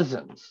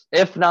 dozens,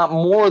 if not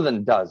more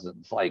than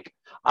dozens. Like,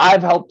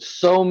 I've helped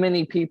so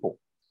many people.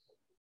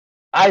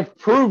 I've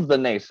proved the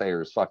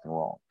naysayers fucking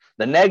wrong.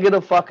 The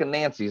negative fucking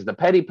Nancys, the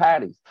petty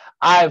patties.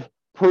 I've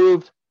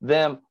proved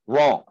them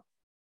wrong.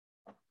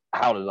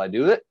 How did I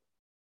do it?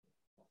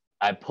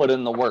 I put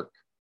in the work.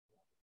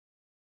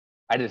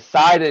 I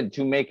decided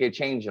to make a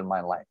change in my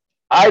life.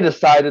 I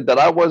decided that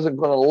I wasn't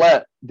going to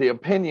let the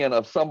opinion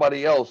of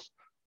somebody else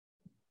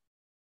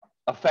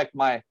affect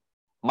my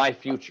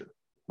future,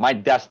 my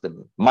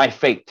destiny, my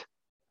fate.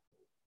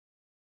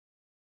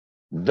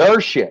 Their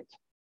shit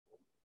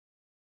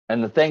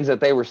and the things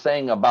that they were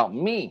saying about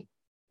me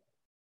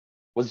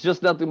was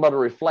just nothing but a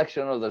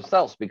reflection of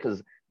themselves,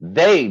 because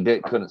they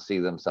couldn't see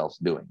themselves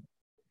doing it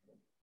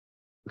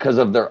because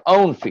of their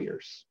own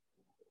fears.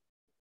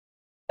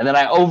 And then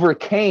I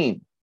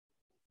overcame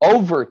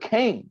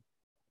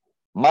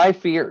my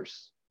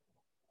fears,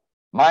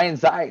 my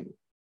anxiety,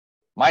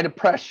 my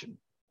depression,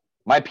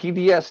 my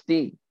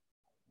PTSD,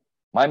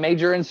 my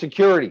major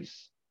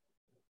insecurities.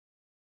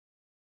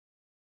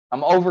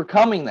 I'm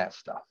overcoming that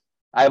stuff.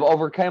 I have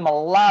overcome a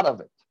lot of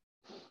it.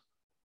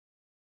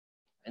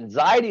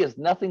 Anxiety is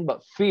nothing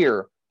but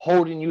fear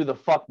holding you the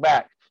fuck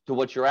back to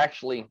what you're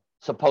actually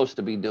supposed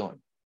to be doing.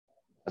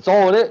 That's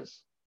all it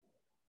is.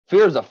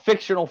 Fear is a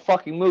fictional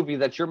fucking movie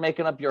that you're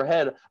making up your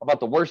head about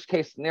the worst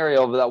case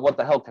scenario of that what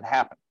the hell could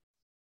happen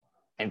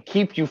and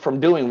keep you from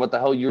doing what the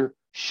hell you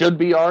should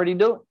be already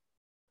doing.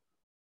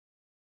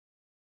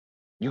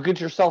 You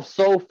get yourself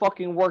so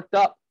fucking worked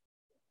up.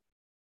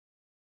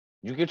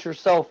 You get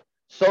yourself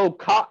so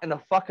caught in a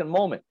fucking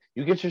moment.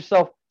 You get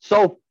yourself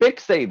so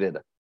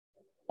fixated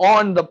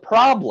on the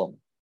problem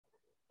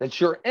that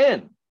you're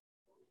in,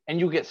 and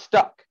you get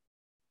stuck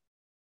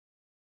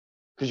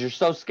because you're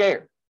so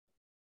scared.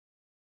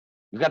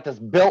 You got this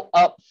built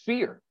up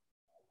fear,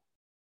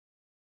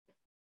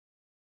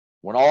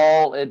 when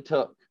all it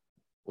took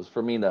was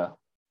for me to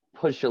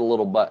push a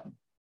little button.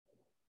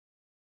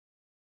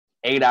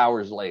 8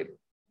 hours later,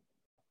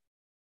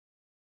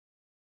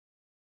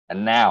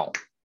 and now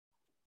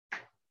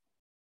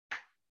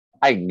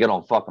I can get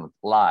on fucking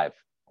live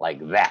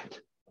like that.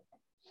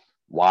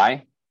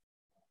 Why?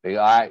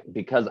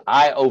 Because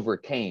I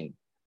overcame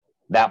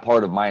that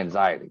part of my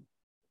anxiety.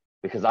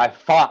 Because I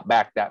fought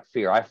back that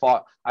fear. I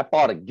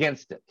fought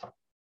against it.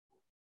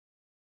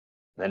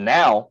 And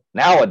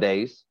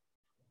nowadays,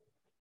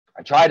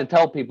 I try to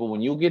tell people,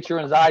 when you get your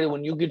anxiety,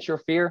 when you get your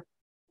fear,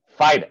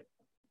 fight it.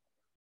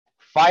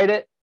 Fight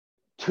it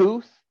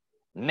tooth,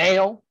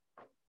 nail,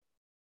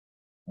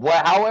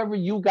 however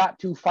you got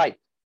to fight.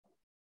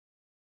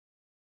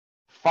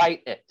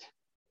 Fight it.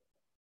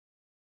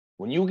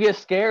 When you get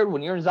scared,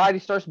 when your anxiety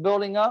starts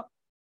building up,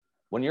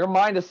 when your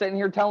mind is sitting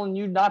here telling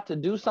you not to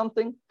do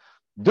something,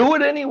 do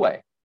it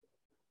anyway.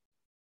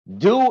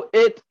 Do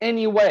it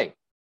anyway.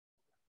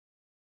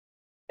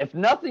 If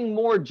nothing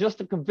more, just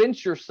to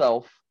convince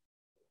yourself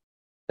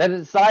that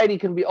anxiety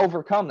can be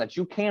overcome, that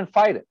you can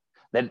fight it,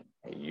 that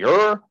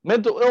your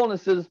mental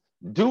illnesses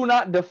do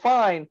not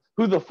define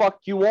who the fuck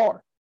you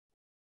are,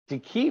 to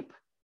keep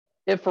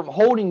it from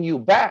holding you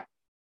back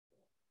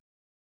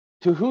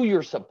to who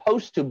you're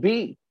supposed to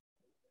be,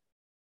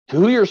 to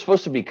who you're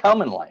supposed to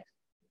become in life.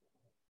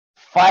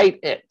 Fight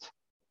it.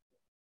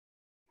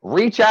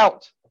 Reach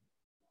out.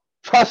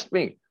 Trust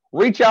me.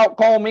 Reach out,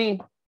 call me.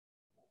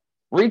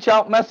 Reach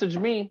out, message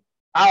me.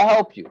 I'll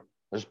help you.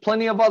 There's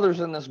plenty of others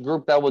in this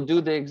group that will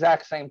do the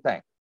exact same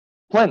thing.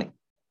 Plenty.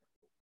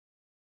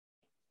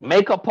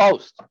 Make a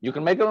post. You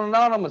can make an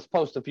anonymous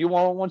post if you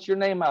want your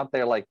name out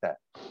there like that.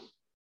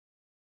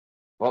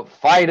 But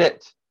fight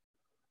it.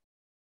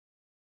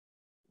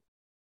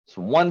 It's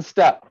one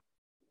step.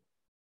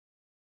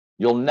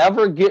 You'll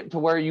never get to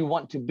where you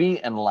want to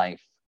be in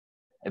life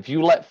if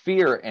you let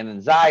fear and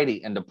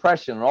anxiety and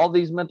depression and all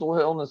these mental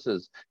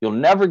illnesses. You'll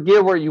never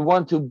get where you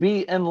want to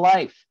be in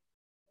life.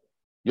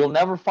 You'll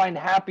never find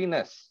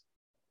happiness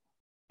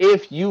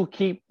if you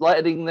keep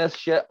letting this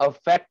shit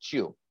affect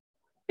you.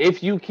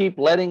 If you keep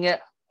letting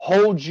it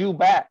hold you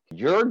back.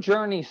 Your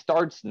journey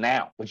starts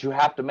now, but you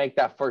have to make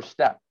that first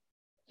step.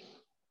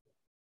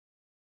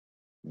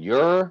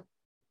 Your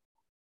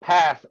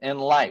path in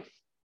life,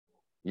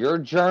 your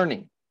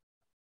journey,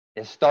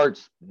 it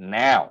starts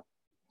now,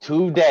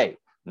 today,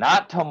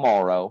 not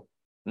tomorrow,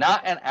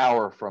 not an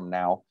hour from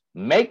now.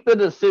 Make the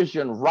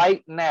decision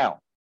right now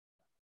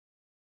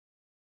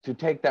to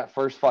take that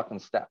first fucking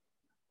step,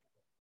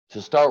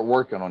 to start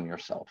working on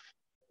yourself,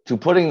 to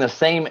putting the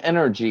same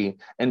energy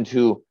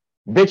into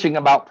bitching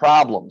about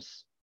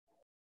problems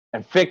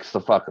and fix the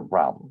fucking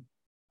problem.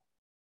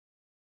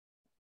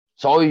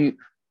 So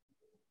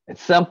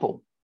it's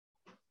simple.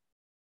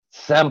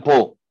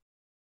 Simple.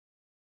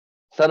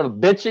 Instead of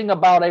bitching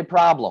about a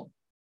problem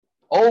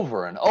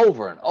over and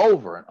over and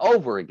over and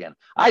over again.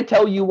 I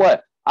tell you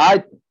what,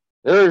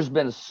 there's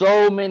been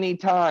so many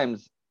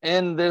times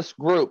in this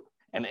group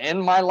and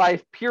in my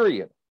life,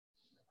 period,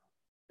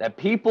 that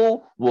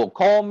people will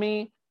call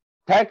me,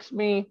 text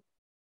me,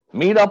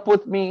 meet up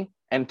with me,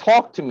 and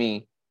talk to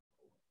me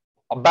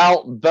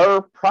about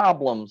their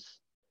problems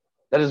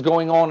that is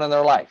going on in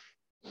their life.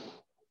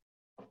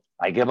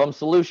 I give them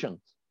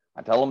solutions.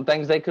 I tell them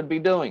things they could be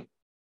doing.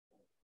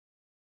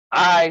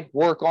 I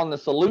work on the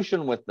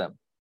solution with them.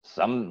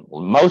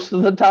 Most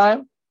of the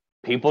time,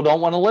 people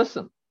don't want to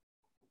listen.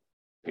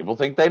 People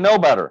think they know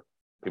better.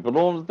 People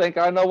don't think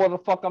I know what the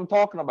fuck I'm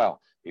talking about.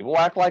 People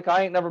act like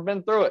I ain't never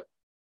been through it.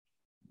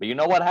 But you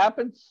know what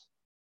happens?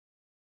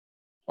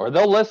 Or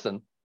they'll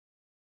listen.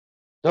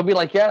 They'll be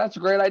like, yeah, that's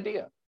a great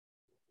idea.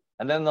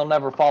 And then they'll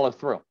never follow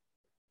through.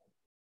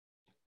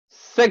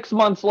 6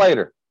 months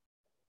later,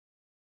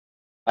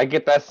 I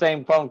get that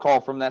same phone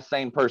call from that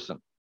same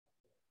person.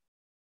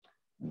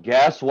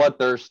 Guess what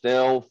they're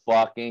still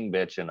fucking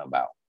bitching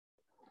about?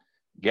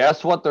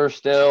 Guess what they're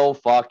still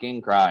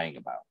fucking crying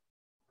about?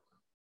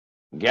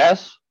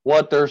 Guess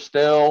what they're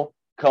still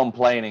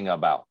complaining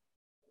about?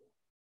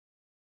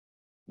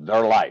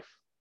 Their life,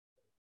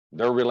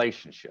 their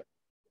relationship,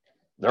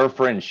 their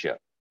friendship,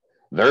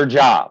 their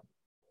job.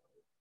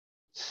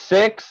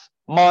 6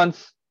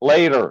 months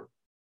later,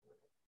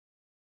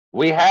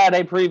 we had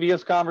a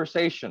previous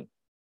conversation,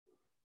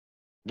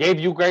 gave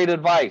you great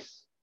advice,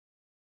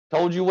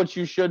 told you what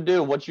you should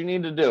do, what you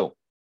need to do.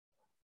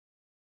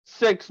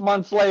 6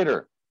 months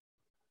later,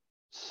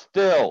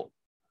 still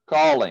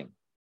calling,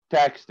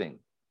 texting,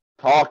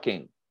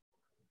 talking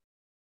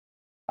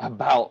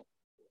about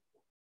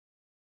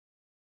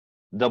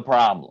the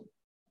problem.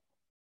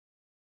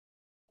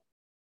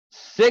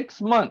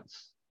 6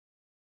 months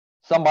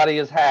somebody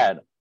has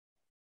had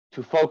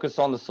to focus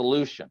on the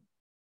solution,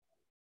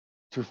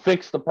 to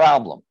fix the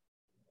problem,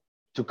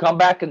 to come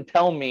back and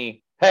tell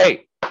me,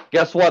 hey,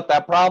 guess what?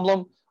 That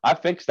problem, I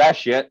fixed that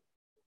shit.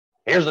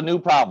 Here's a new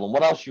problem.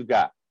 What else you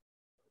got?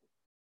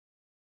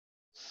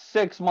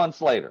 6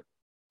 months later.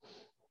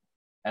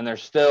 And they're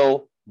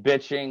still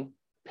bitching,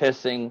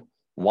 pissing,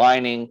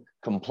 whining,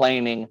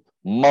 complaining,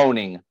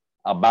 moaning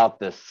about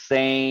the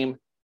same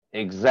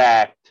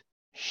exact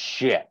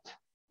shit.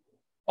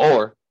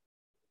 Or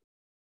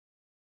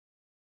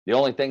the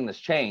only thing that's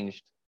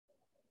changed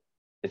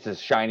is this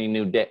shiny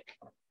new dick.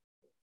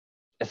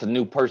 It's a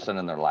new person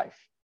in their life.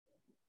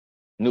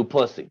 New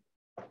pussy.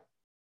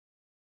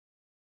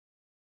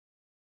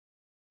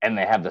 And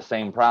they have the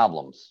same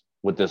problems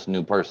with this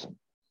new person.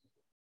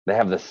 They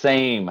have the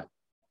same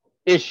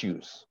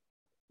issues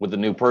with the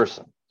new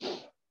person.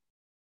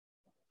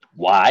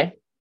 Why?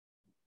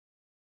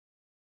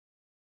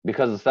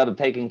 Because instead of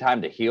taking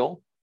time to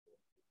heal,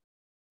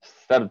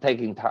 instead of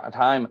taking time to work on, instead of taking time to fix, instead of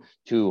taking time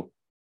to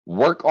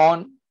work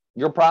on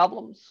your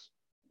problems,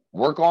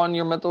 work on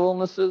your mental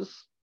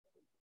illnesses,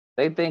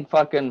 they think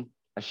fucking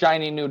a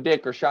shiny new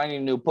dick or shiny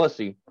new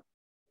pussy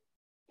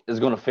is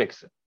going to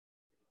fix it.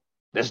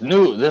 This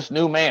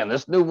new man,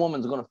 this new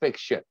woman's going to fix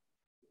shit.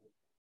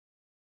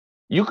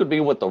 You could be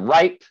with the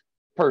right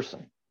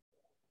person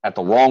at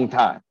the wrong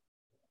time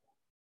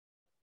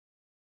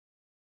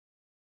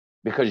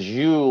because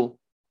you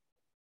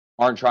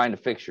aren't trying to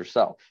fix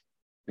yourself,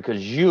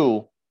 because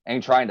you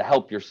ain't trying to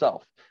help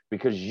yourself,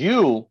 because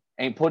you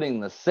ain't putting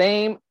the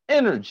same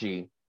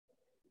energy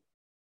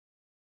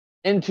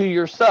into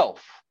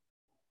yourself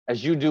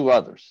as you do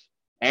others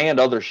and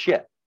other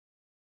shit.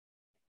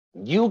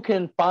 You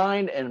can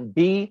find and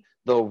be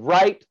the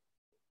right,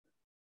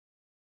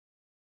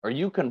 or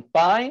you can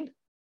find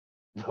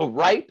the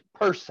right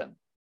person,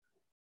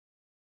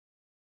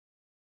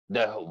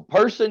 the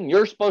person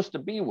you're supposed to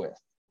be with,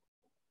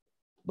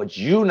 but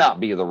you not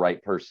be the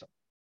right person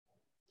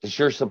that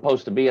you're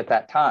supposed to be at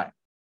that time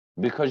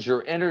because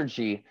your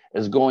energy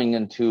is going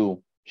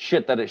into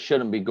shit that it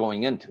shouldn't be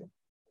going into.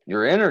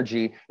 Your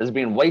energy is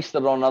being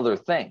wasted on other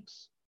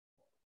things.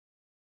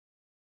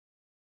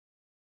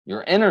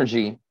 Your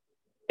energy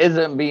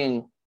isn't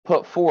being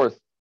put forth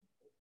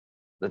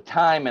the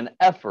time and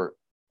effort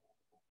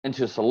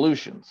into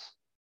solutions.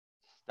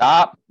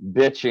 Stop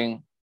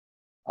bitching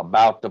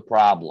about the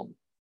problem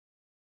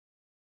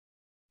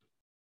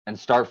and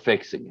start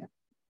fixing it.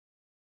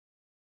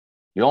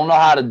 You don't know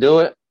how to do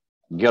it?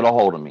 Get a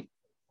hold of me.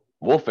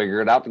 We'll figure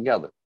it out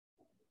together.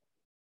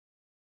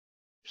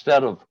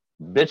 Instead of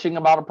bitching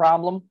about a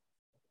problem,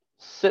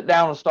 sit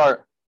down and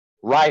start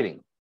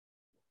writing.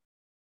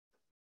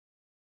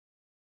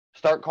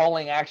 Start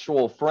calling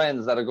actual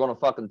friends that are going to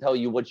fucking tell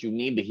you what you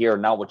need to hear,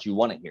 not what you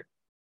want to hear.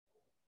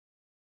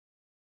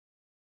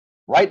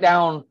 Write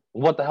down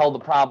what the hell the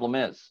problem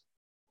is.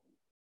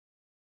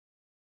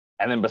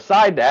 And then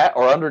beside that,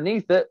 or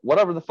underneath it,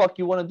 whatever the fuck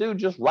you want to do,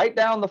 just write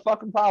down the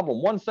fucking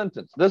problem. One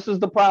sentence. This is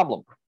the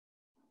problem.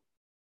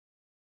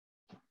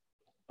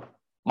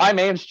 My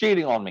man's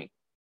cheating on me.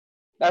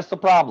 That's the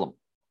problem.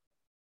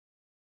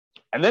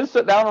 And then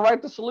sit down and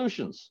write the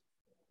solutions.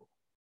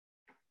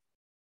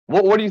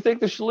 What do you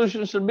think the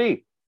solution should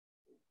be?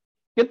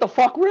 Get the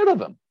fuck rid of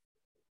him.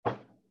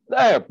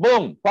 There,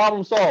 boom,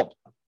 problem solved.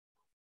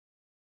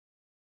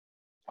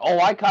 Oh,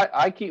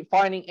 I keep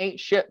finding ain't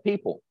shit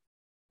people.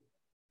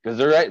 Because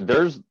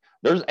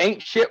there's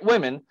ain't shit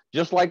women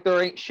just like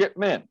there ain't shit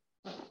men.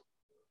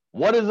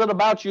 What is it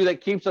about you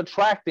that keeps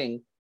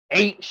attracting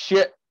ain't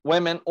shit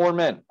women or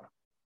men?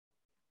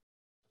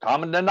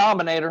 Common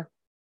denominator.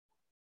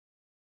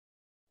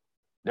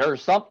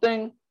 There's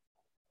something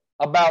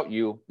about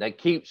you that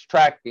keeps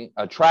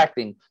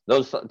attracting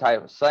those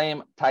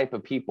same type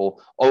of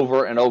people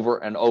over and over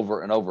and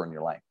over and over in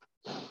your life.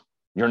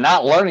 You're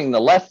not learning the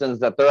lessons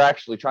that they're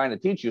actually trying to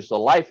teach you.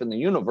 So life in the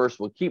universe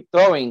will keep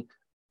throwing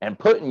and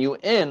putting you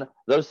in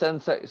those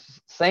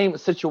same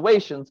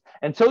situations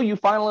until you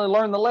finally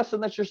learn the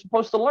lesson that you're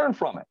supposed to learn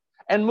from it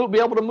and be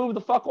able to move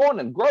the fuck on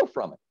and grow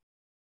from it.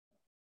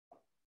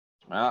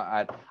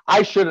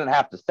 I shouldn't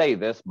have to say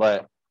this,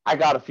 but I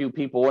got a few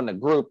people in the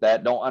group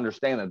that don't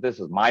understand that this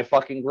is my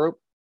fucking group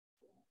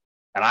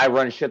and I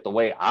run shit the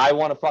way I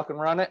want to fucking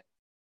run it.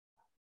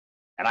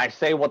 And I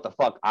say what the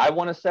fuck I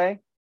want to say,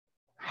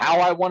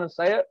 how I want to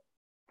say it,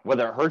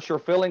 whether it hurts your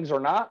feelings or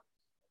not.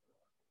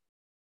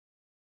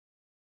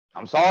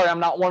 I'm sorry, I'm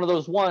not one of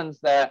those ones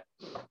that,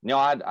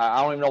 I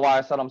don't even know why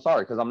I said I'm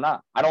sorry, because I'm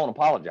not. I don't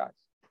apologize.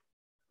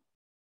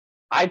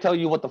 I tell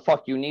you what the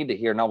fuck you need to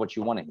hear, not what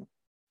you want to hear.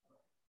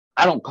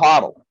 I don't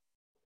coddle.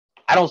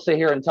 I don't sit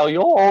here and tell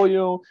you,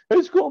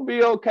 it's going to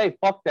be okay.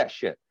 Fuck that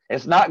shit.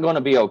 It's not going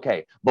to be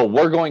okay, but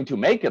we're going to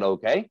make it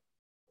okay.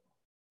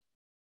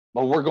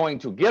 But we're going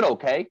to get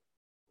okay.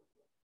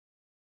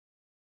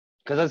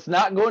 Because it's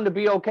not going to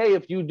be okay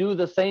if you do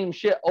the same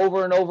shit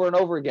over and over and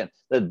over again.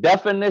 The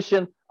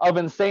definition of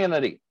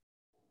insanity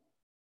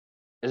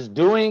is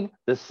doing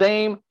the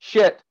same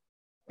shit,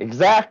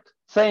 exact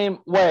same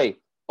way,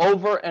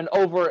 over and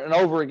over and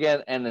over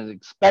again, and is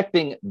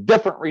expecting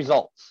different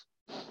results.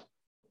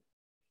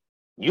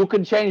 You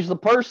can change the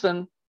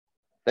person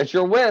that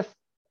you're with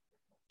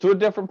to a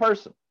different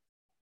person.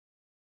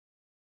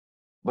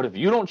 But if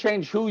you don't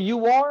change who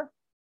you are,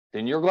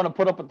 then you're going to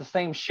put up with the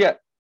same shit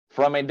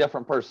from a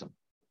different person.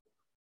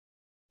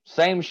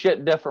 Same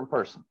shit, different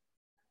person.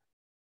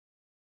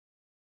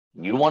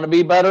 You want to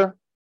be better?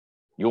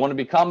 You want to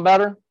become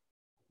better?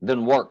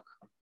 Then work.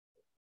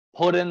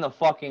 Put in the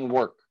fucking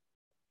work.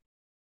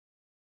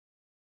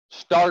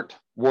 Start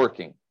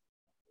working.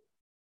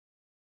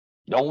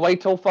 Don't wait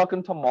till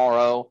fucking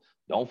tomorrow.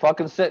 Don't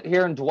fucking sit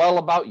here and dwell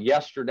about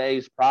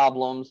yesterday's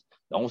problems.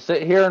 Don't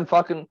sit here and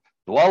fucking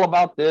dwell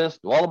about this,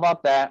 dwell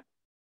about that.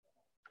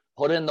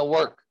 Put in the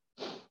work.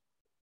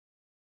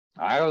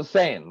 Like I was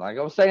saying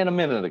a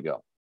minute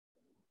ago.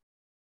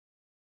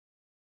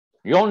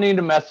 You don't need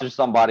to message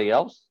somebody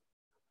else.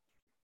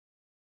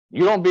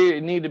 You don't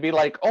need to be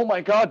like, oh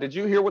my God, did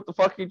you hear what the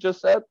fuck he just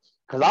said?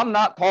 because I'm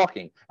not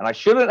talking, and I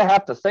shouldn't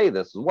have to say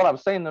this, is what I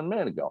was saying a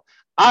minute ago.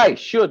 I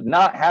should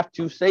not have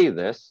to say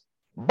this,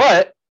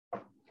 but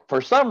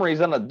for some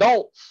reason,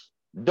 adults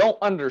don't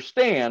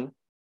understand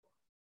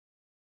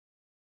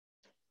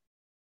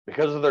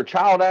because of their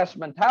child-ass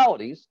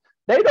mentalities.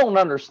 They don't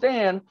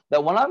understand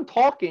that when I'm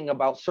talking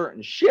about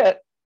certain shit,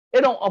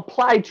 it don't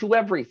apply to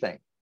everything.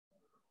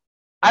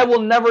 I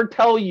will never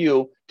tell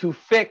you to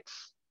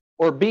fix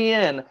or be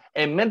in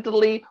a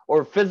mentally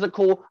or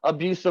physical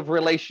abusive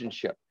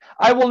relationship.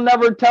 I will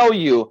never tell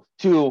you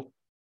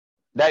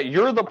that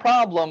you're the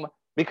problem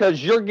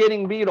because you're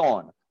getting beat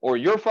on, or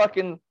you're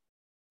fucking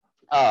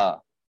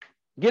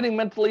getting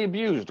mentally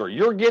abused, or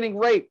you're getting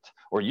raped,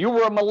 or you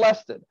were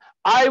molested.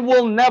 I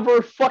will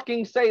never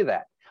fucking say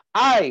that.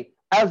 I,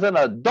 as an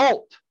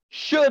adult,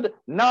 should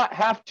not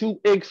have to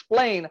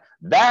explain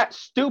that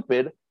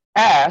stupid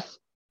ass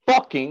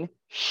fucking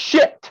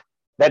shit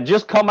that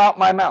just come out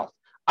my mouth.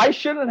 I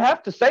shouldn't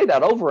have to say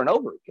that over and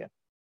over again.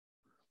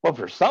 But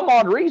for some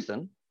odd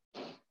reason,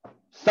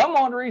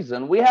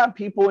 we have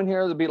people in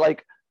here that be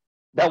like,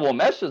 that will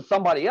message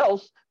somebody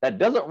else that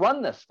doesn't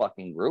run this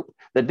fucking group,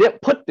 that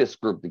didn't put this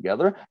group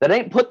together, that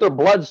ain't put their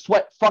blood,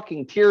 sweat,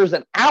 fucking tears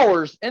and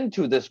hours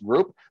into this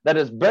group, that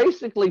is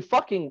basically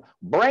fucking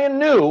brand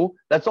new,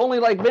 that's only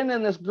like been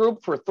in this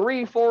group for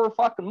 3-4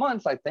 fucking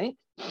months, I think.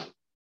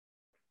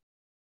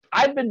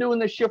 I've been doing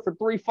this shit for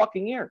 3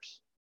 fucking years.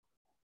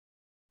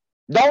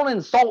 Don't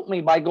insult me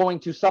by going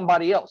to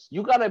somebody else.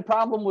 You got a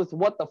problem with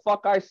what the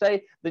fuck I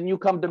say, then you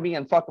come to me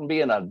and fucking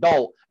be an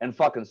adult and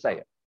fucking say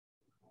it.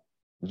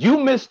 You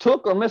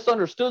mistook or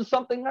misunderstood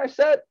something I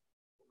said,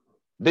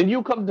 then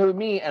you come to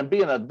me and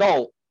be an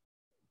adult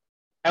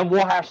and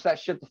we'll hash that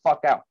shit the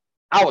fuck out.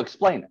 I'll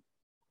explain it.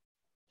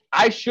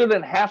 I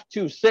shouldn't have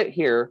to sit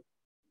here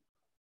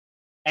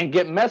and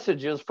get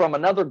messages from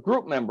another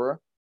group member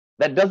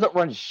that doesn't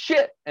run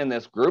shit in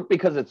this group,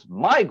 because it's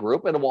my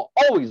group and it will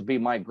always be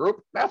my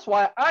group. That's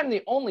why I'm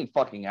the only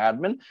fucking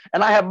admin,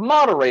 and I have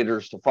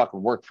moderators to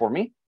fucking work for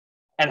me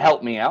and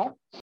help me out.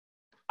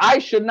 I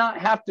should not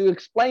have to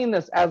explain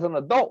this as an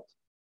adult.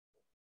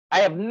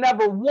 I have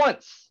never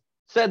once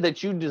said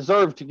that you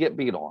deserve to get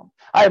beat on.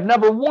 I have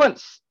never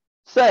once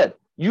said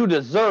you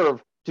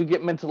deserve to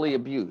get mentally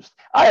abused.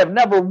 I have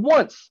never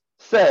once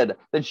said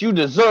that you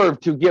deserve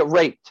to get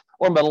raped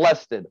or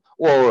molested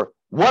or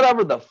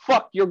whatever the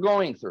fuck you're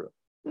going through.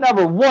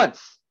 Never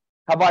once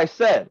have I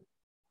said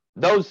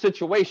those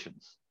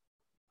situations.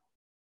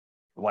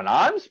 When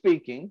I'm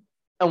speaking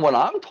and when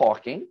I'm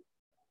talking,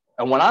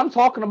 and when I'm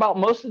talking about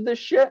most of this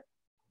shit,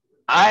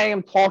 I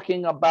am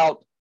talking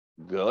about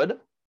good,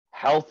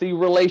 healthy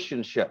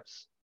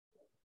relationships.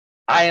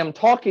 I am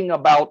talking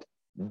about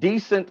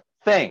decent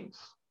things.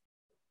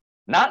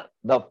 Not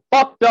the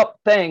fucked up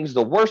things,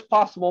 the worst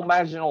possible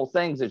imaginable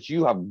things that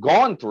you have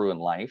gone through in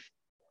life.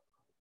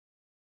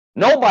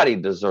 Nobody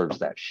deserves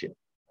that shit.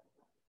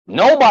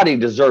 Nobody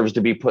deserves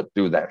to be put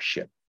through that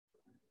shit.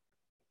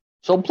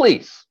 So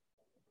please,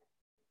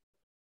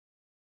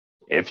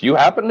 if you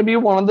happen to be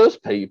one of those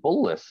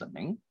people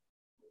listening,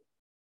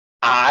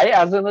 I,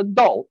 as an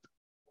adult,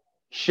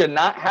 should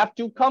not have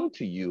to come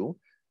to you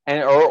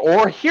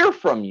or hear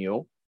from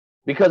you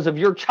because of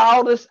your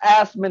childish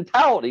ass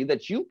mentality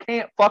that you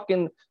can't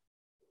fucking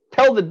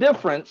tell the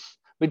difference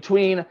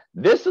between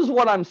this is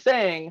what I'm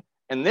saying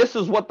and this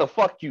is what the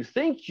fuck you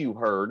think you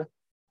heard,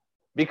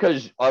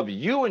 because of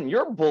you and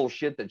your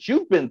bullshit that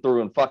you've been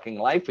through in fucking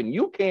life, and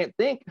you can't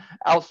think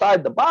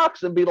outside the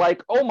box and be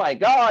like, oh my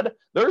God,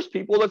 there's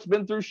people that's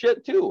been through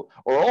shit too.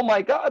 Or, oh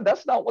my God,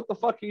 that's not what the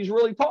fuck he's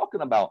really talking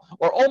about.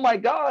 Or, oh my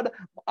God,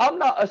 I'm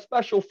not a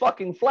special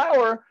fucking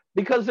flower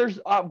because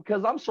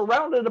I'm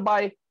surrounded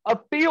by a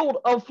field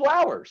of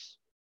flowers.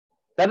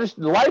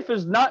 Life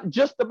is not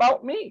just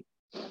about me.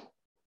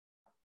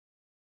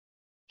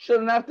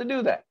 Shouldn't have to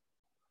do that.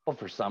 But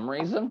for some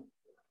reason,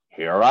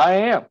 here I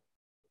am,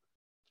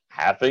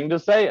 having to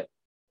say it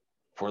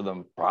for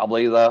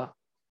probably the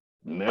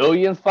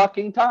millionth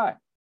fucking time.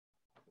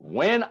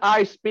 When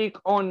I speak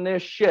on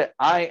this shit,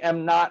 I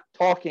am not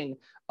talking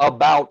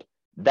about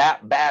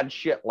that bad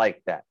shit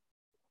like that.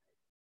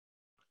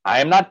 I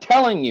am not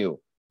telling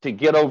you to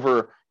get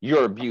over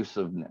your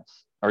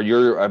abusiveness or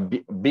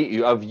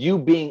of you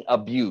being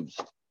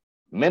abused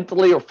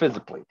mentally or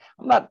physically.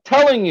 I'm not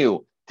telling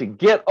you to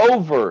get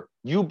over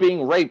you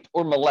being raped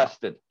or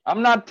molested.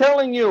 I'm not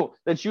telling you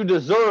that you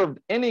deserved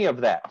any of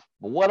that.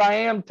 But what I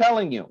am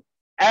telling you,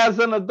 as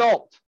an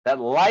adult, that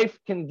life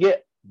can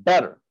get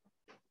better.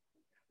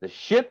 The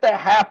shit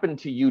that happened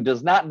to you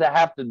does not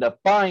have to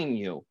define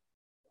you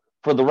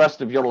for the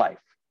rest of your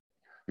life.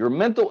 Your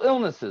mental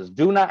illnesses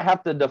do not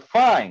have to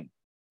define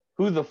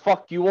who the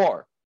fuck you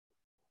are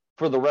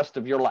for the rest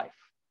of your life.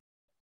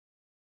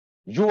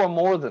 You are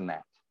more than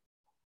that.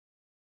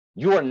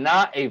 You are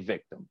not a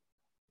victim.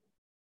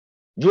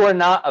 You are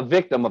not a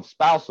victim of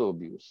spousal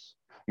abuse.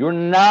 You're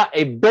not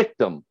a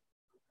victim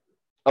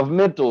of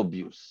mental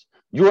abuse.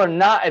 You are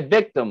not a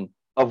victim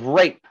of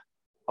rape,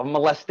 of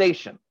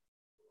molestation.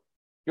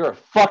 You're a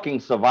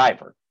fucking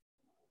survivor.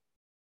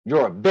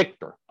 You're a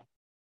victor.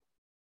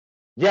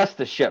 Yes,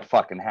 the shit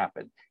fucking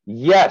happened.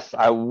 Yes,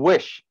 I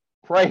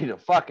pray to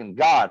fucking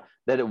God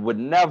that it would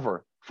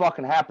never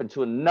fucking happen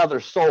to another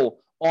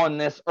soul on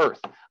this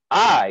earth.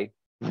 I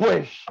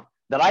wish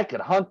that I could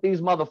hunt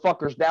these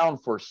motherfuckers down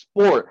for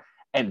sport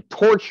and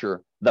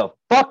torture the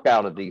fuck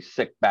out of these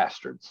sick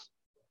bastards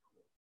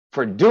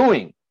for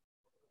doing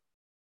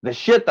the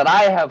shit that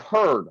I have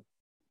heard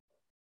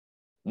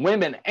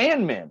women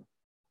and men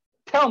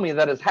tell me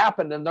that has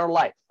happened in their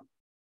life.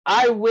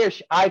 I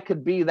wish I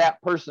could be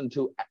that person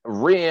to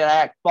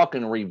reenact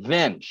fucking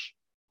revenge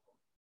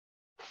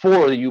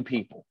for you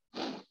people.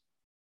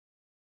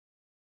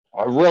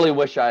 I really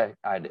wish I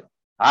do.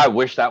 I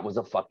wish that was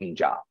a fucking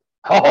job.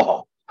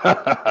 Oh,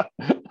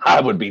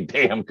 I would be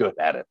damn good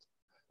at it.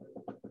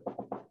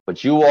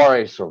 But you are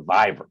a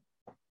survivor.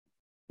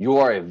 You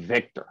are a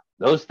victor.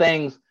 Those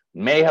things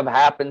may have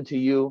happened to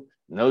you.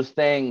 And those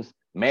things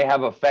may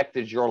have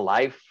affected your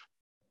life.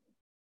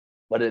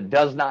 But it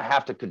does not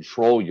have to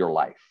control your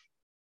life.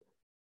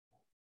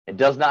 It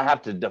does not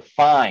have to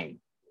define,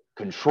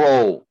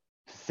 control,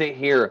 sit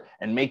here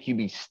and make you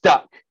be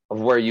stuck of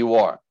where you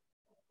are.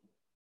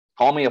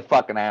 Call me a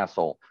fucking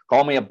asshole.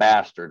 Call me a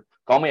bastard.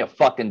 Call me a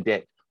fucking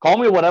dick. Call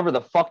me whatever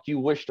the fuck you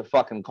wish to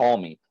fucking call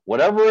me.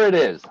 Whatever it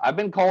is. I've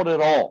been called it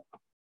all.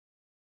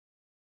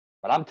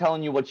 But I'm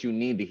telling you what you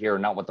need to hear,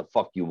 not what the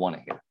fuck you want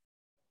to hear.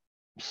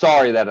 I'm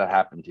sorry that it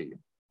happened to you.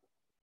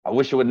 I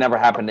wish it would never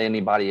happen to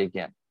anybody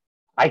again.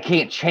 I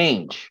can't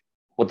change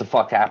what the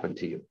fuck happened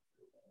to you.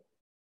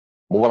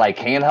 But what I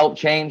can help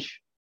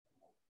change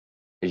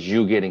is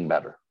you getting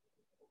better.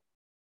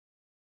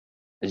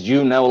 Is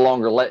you no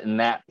longer letting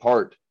that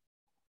part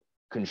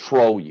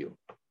control you.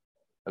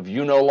 Of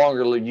you no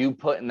longer you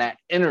putting that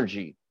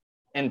energy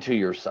into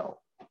yourself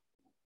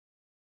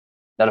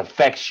that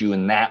affects you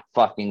in that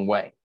fucking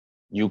way.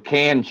 You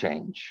can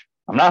change.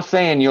 I'm not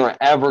saying you're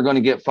ever going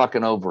to get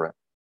fucking over it.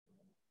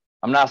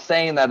 I'm not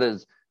saying that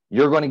is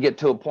you're going to get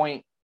to a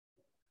point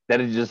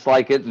that it's just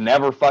like it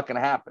never fucking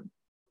happened.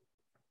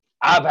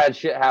 I've had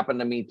shit happen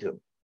to me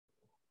too.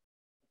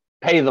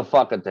 Pay the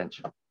fuck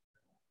attention.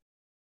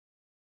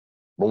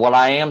 But what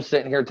I am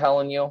sitting here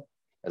telling you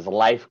is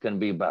life can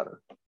be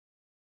better.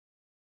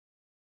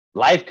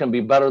 Life can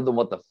be better than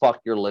what the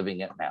fuck you're living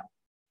it now.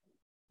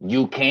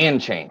 You can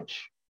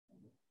change.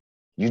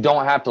 You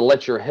don't have to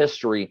let your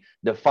history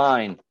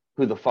define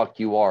who the fuck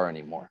you are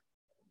anymore.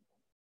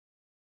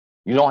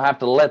 You don't have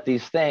to let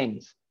these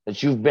things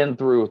that you've been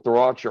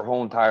throughout your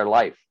whole entire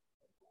life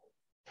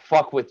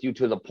fuck with you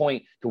to the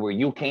point to where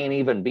you can't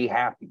even be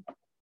happy.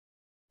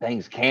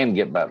 Things can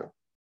get better.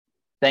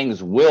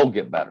 Things will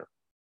get better.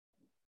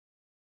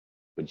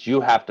 But you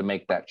have to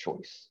make that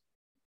choice.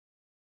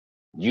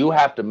 You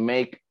have to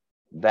make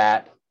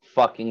that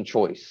fucking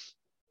choice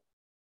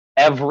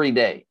every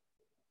day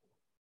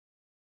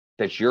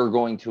that you're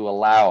going to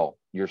allow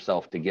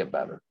yourself to get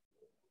better.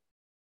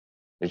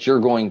 That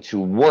you're going to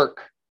work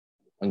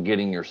on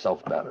getting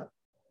yourself better.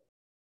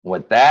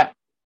 With that,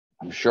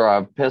 I'm sure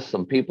I've pissed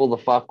some people the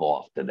fuck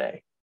off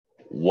today.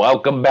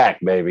 Welcome back,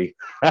 baby.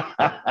 I'm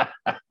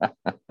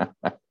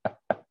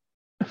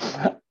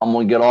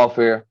going to get off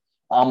here.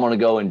 I'm going to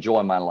go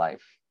enjoy my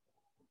life.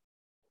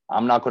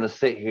 I'm not going to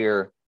sit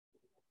here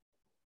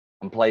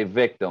and play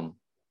victim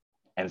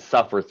and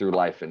suffer through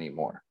life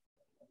anymore.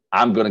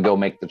 I'm going to go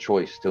make the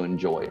choice to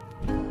enjoy it.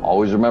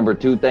 Always remember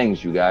two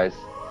things, you guys.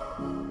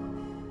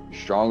 You're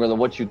stronger than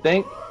what you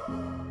think,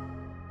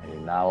 and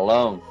you're not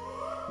alone.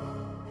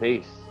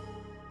 Peace.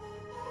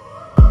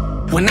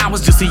 When I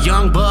was just a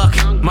young buck,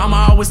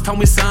 mama always told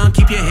me, son,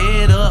 keep your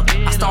head up.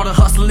 I started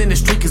hustling in the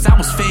street cause I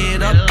was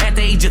fed up. At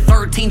the age of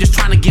 13, just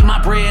trying to get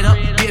my bread up.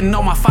 Didn't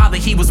know my father,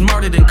 he was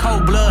murdered in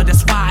cold blood.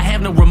 That's why I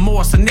have no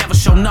remorse and never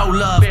show no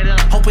love.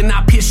 Hoping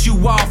I piss you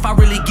off, I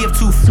really give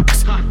two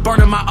fucks.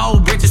 Burning my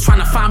old bridges,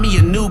 trying to find me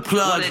a new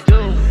plug.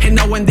 And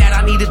knowing that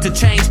I needed to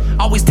change,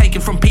 always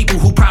taking from people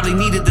who probably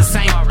needed the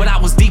same. But I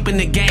was deep in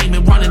the game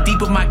and running deep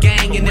with my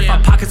gang. And if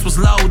our pockets was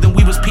low, then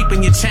we was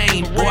peeping your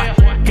chain. Boy,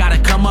 gotta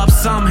come up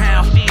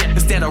somehow.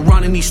 Instead of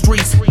running these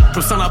streets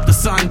from sun up to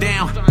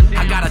sundown,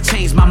 I gotta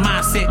change my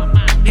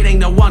mindset. It ain't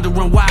no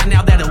wondering why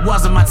now that it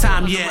wasn't my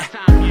time yet.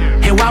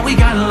 And why we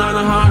gotta learn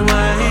the hard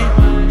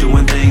way,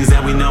 doing things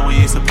that we know we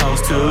ain't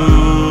supposed to.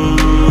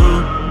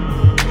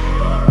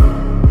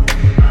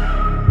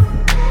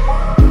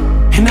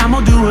 And I'm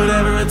gonna do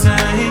whatever it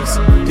takes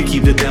to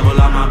keep the devil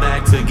off my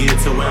back to get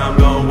to where I'm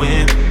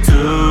going to.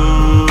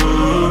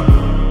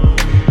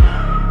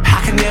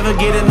 I can never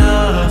get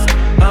enough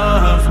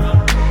of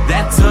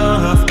that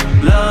tough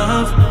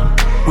love.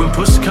 When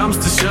push comes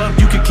to shove,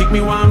 you can kick me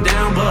while I'm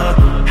down, but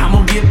I'm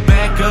gonna get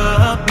back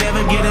up.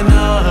 Never get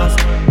enough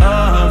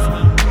of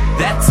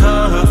that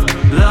tough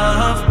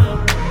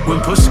love. When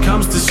push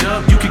comes to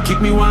shove, you can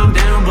kick me while I'm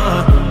down,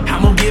 but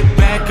I'm gonna get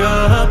back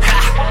up.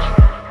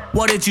 Ha!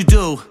 What did you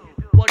do?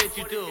 What did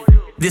you do?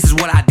 This is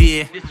what I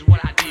did. This is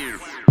what I did.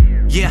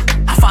 Yeah,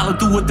 I followed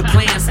through with the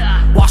plans.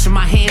 Washing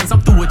my hands,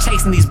 I'm through with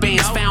chasing these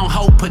bands. Found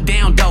hope, put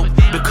down dope,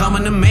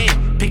 becoming a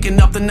man.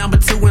 Picking up the number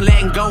 2 and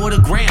letting go of the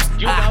grams.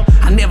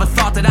 I never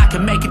thought that I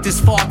could make it this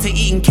far, to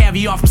eating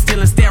caviar from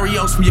stealing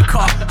stereos from your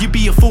car. You'd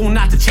be a fool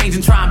not to change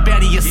and try and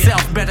better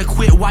yourself. Better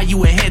quit while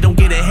you ahead, don't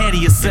get ahead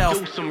of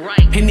yourself.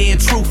 And in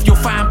truth, you'll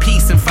find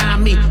peace and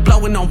find me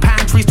blowing on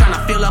pine trees, trying to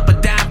fill up a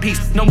dime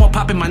piece. No more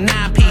popping my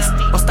 9-piece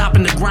or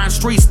stopping the grind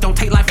streets. Don't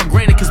take life for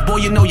granted, cause boy,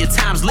 you know your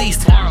time's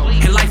least.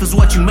 And life is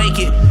what you make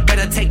it.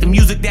 Better take the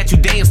music that you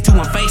dance to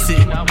and face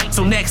it.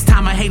 So next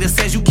time a hater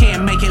says you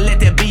can't make it, let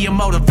that be your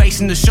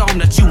motivation to show them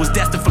that you was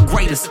destined for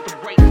greatness.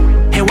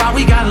 And why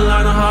we gotta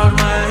learn the hard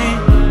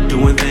way,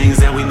 doing things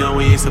that we know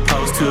we ain't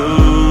supposed to.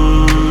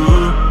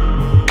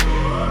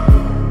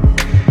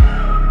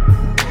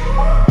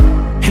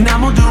 And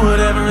I'm gonna do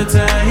whatever it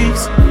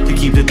takes to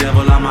keep the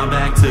devil on my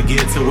back, to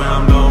get to where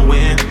I'm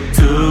going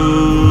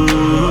to.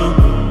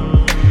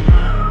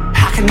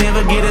 I can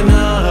never get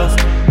enough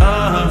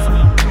of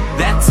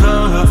that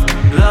tough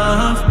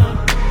love.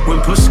 When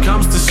push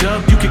comes to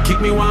shove, you can kick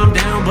me while I'm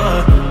down,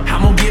 but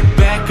I'm gonna get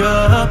back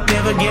up.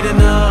 Never get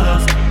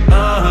enough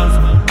of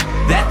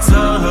that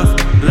tough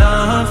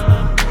love.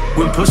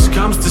 When push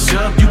comes to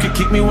shove, you can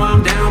kick me while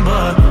I'm down,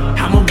 but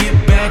I'm gonna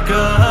get back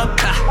up.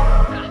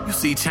 You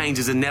see, change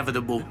is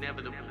inevitable,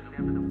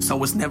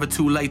 so it's never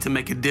too late to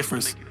make a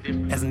difference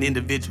as an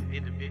individual.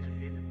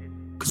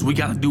 Cause we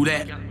gotta do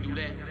that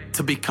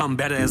to become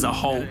better as a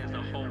whole.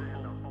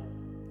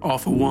 All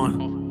for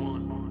one,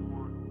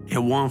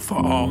 and one for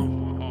all.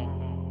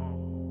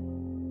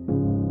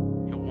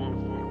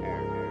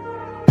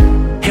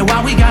 And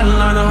why we gotta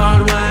learn the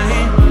hard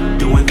way,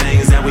 doing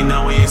things that we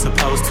know we ain't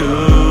supposed to.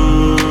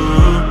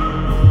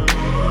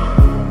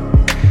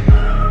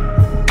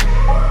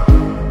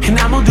 And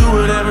I'm gonna do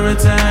whatever it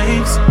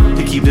takes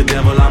to keep the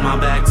devil on my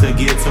back, to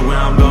get to where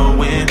I'm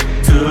going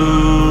to.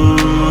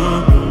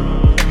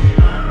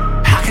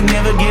 I can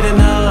never get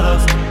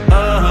enough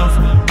of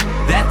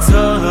that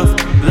tough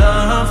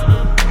love.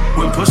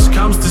 When push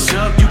comes to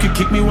shove, you can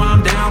kick me while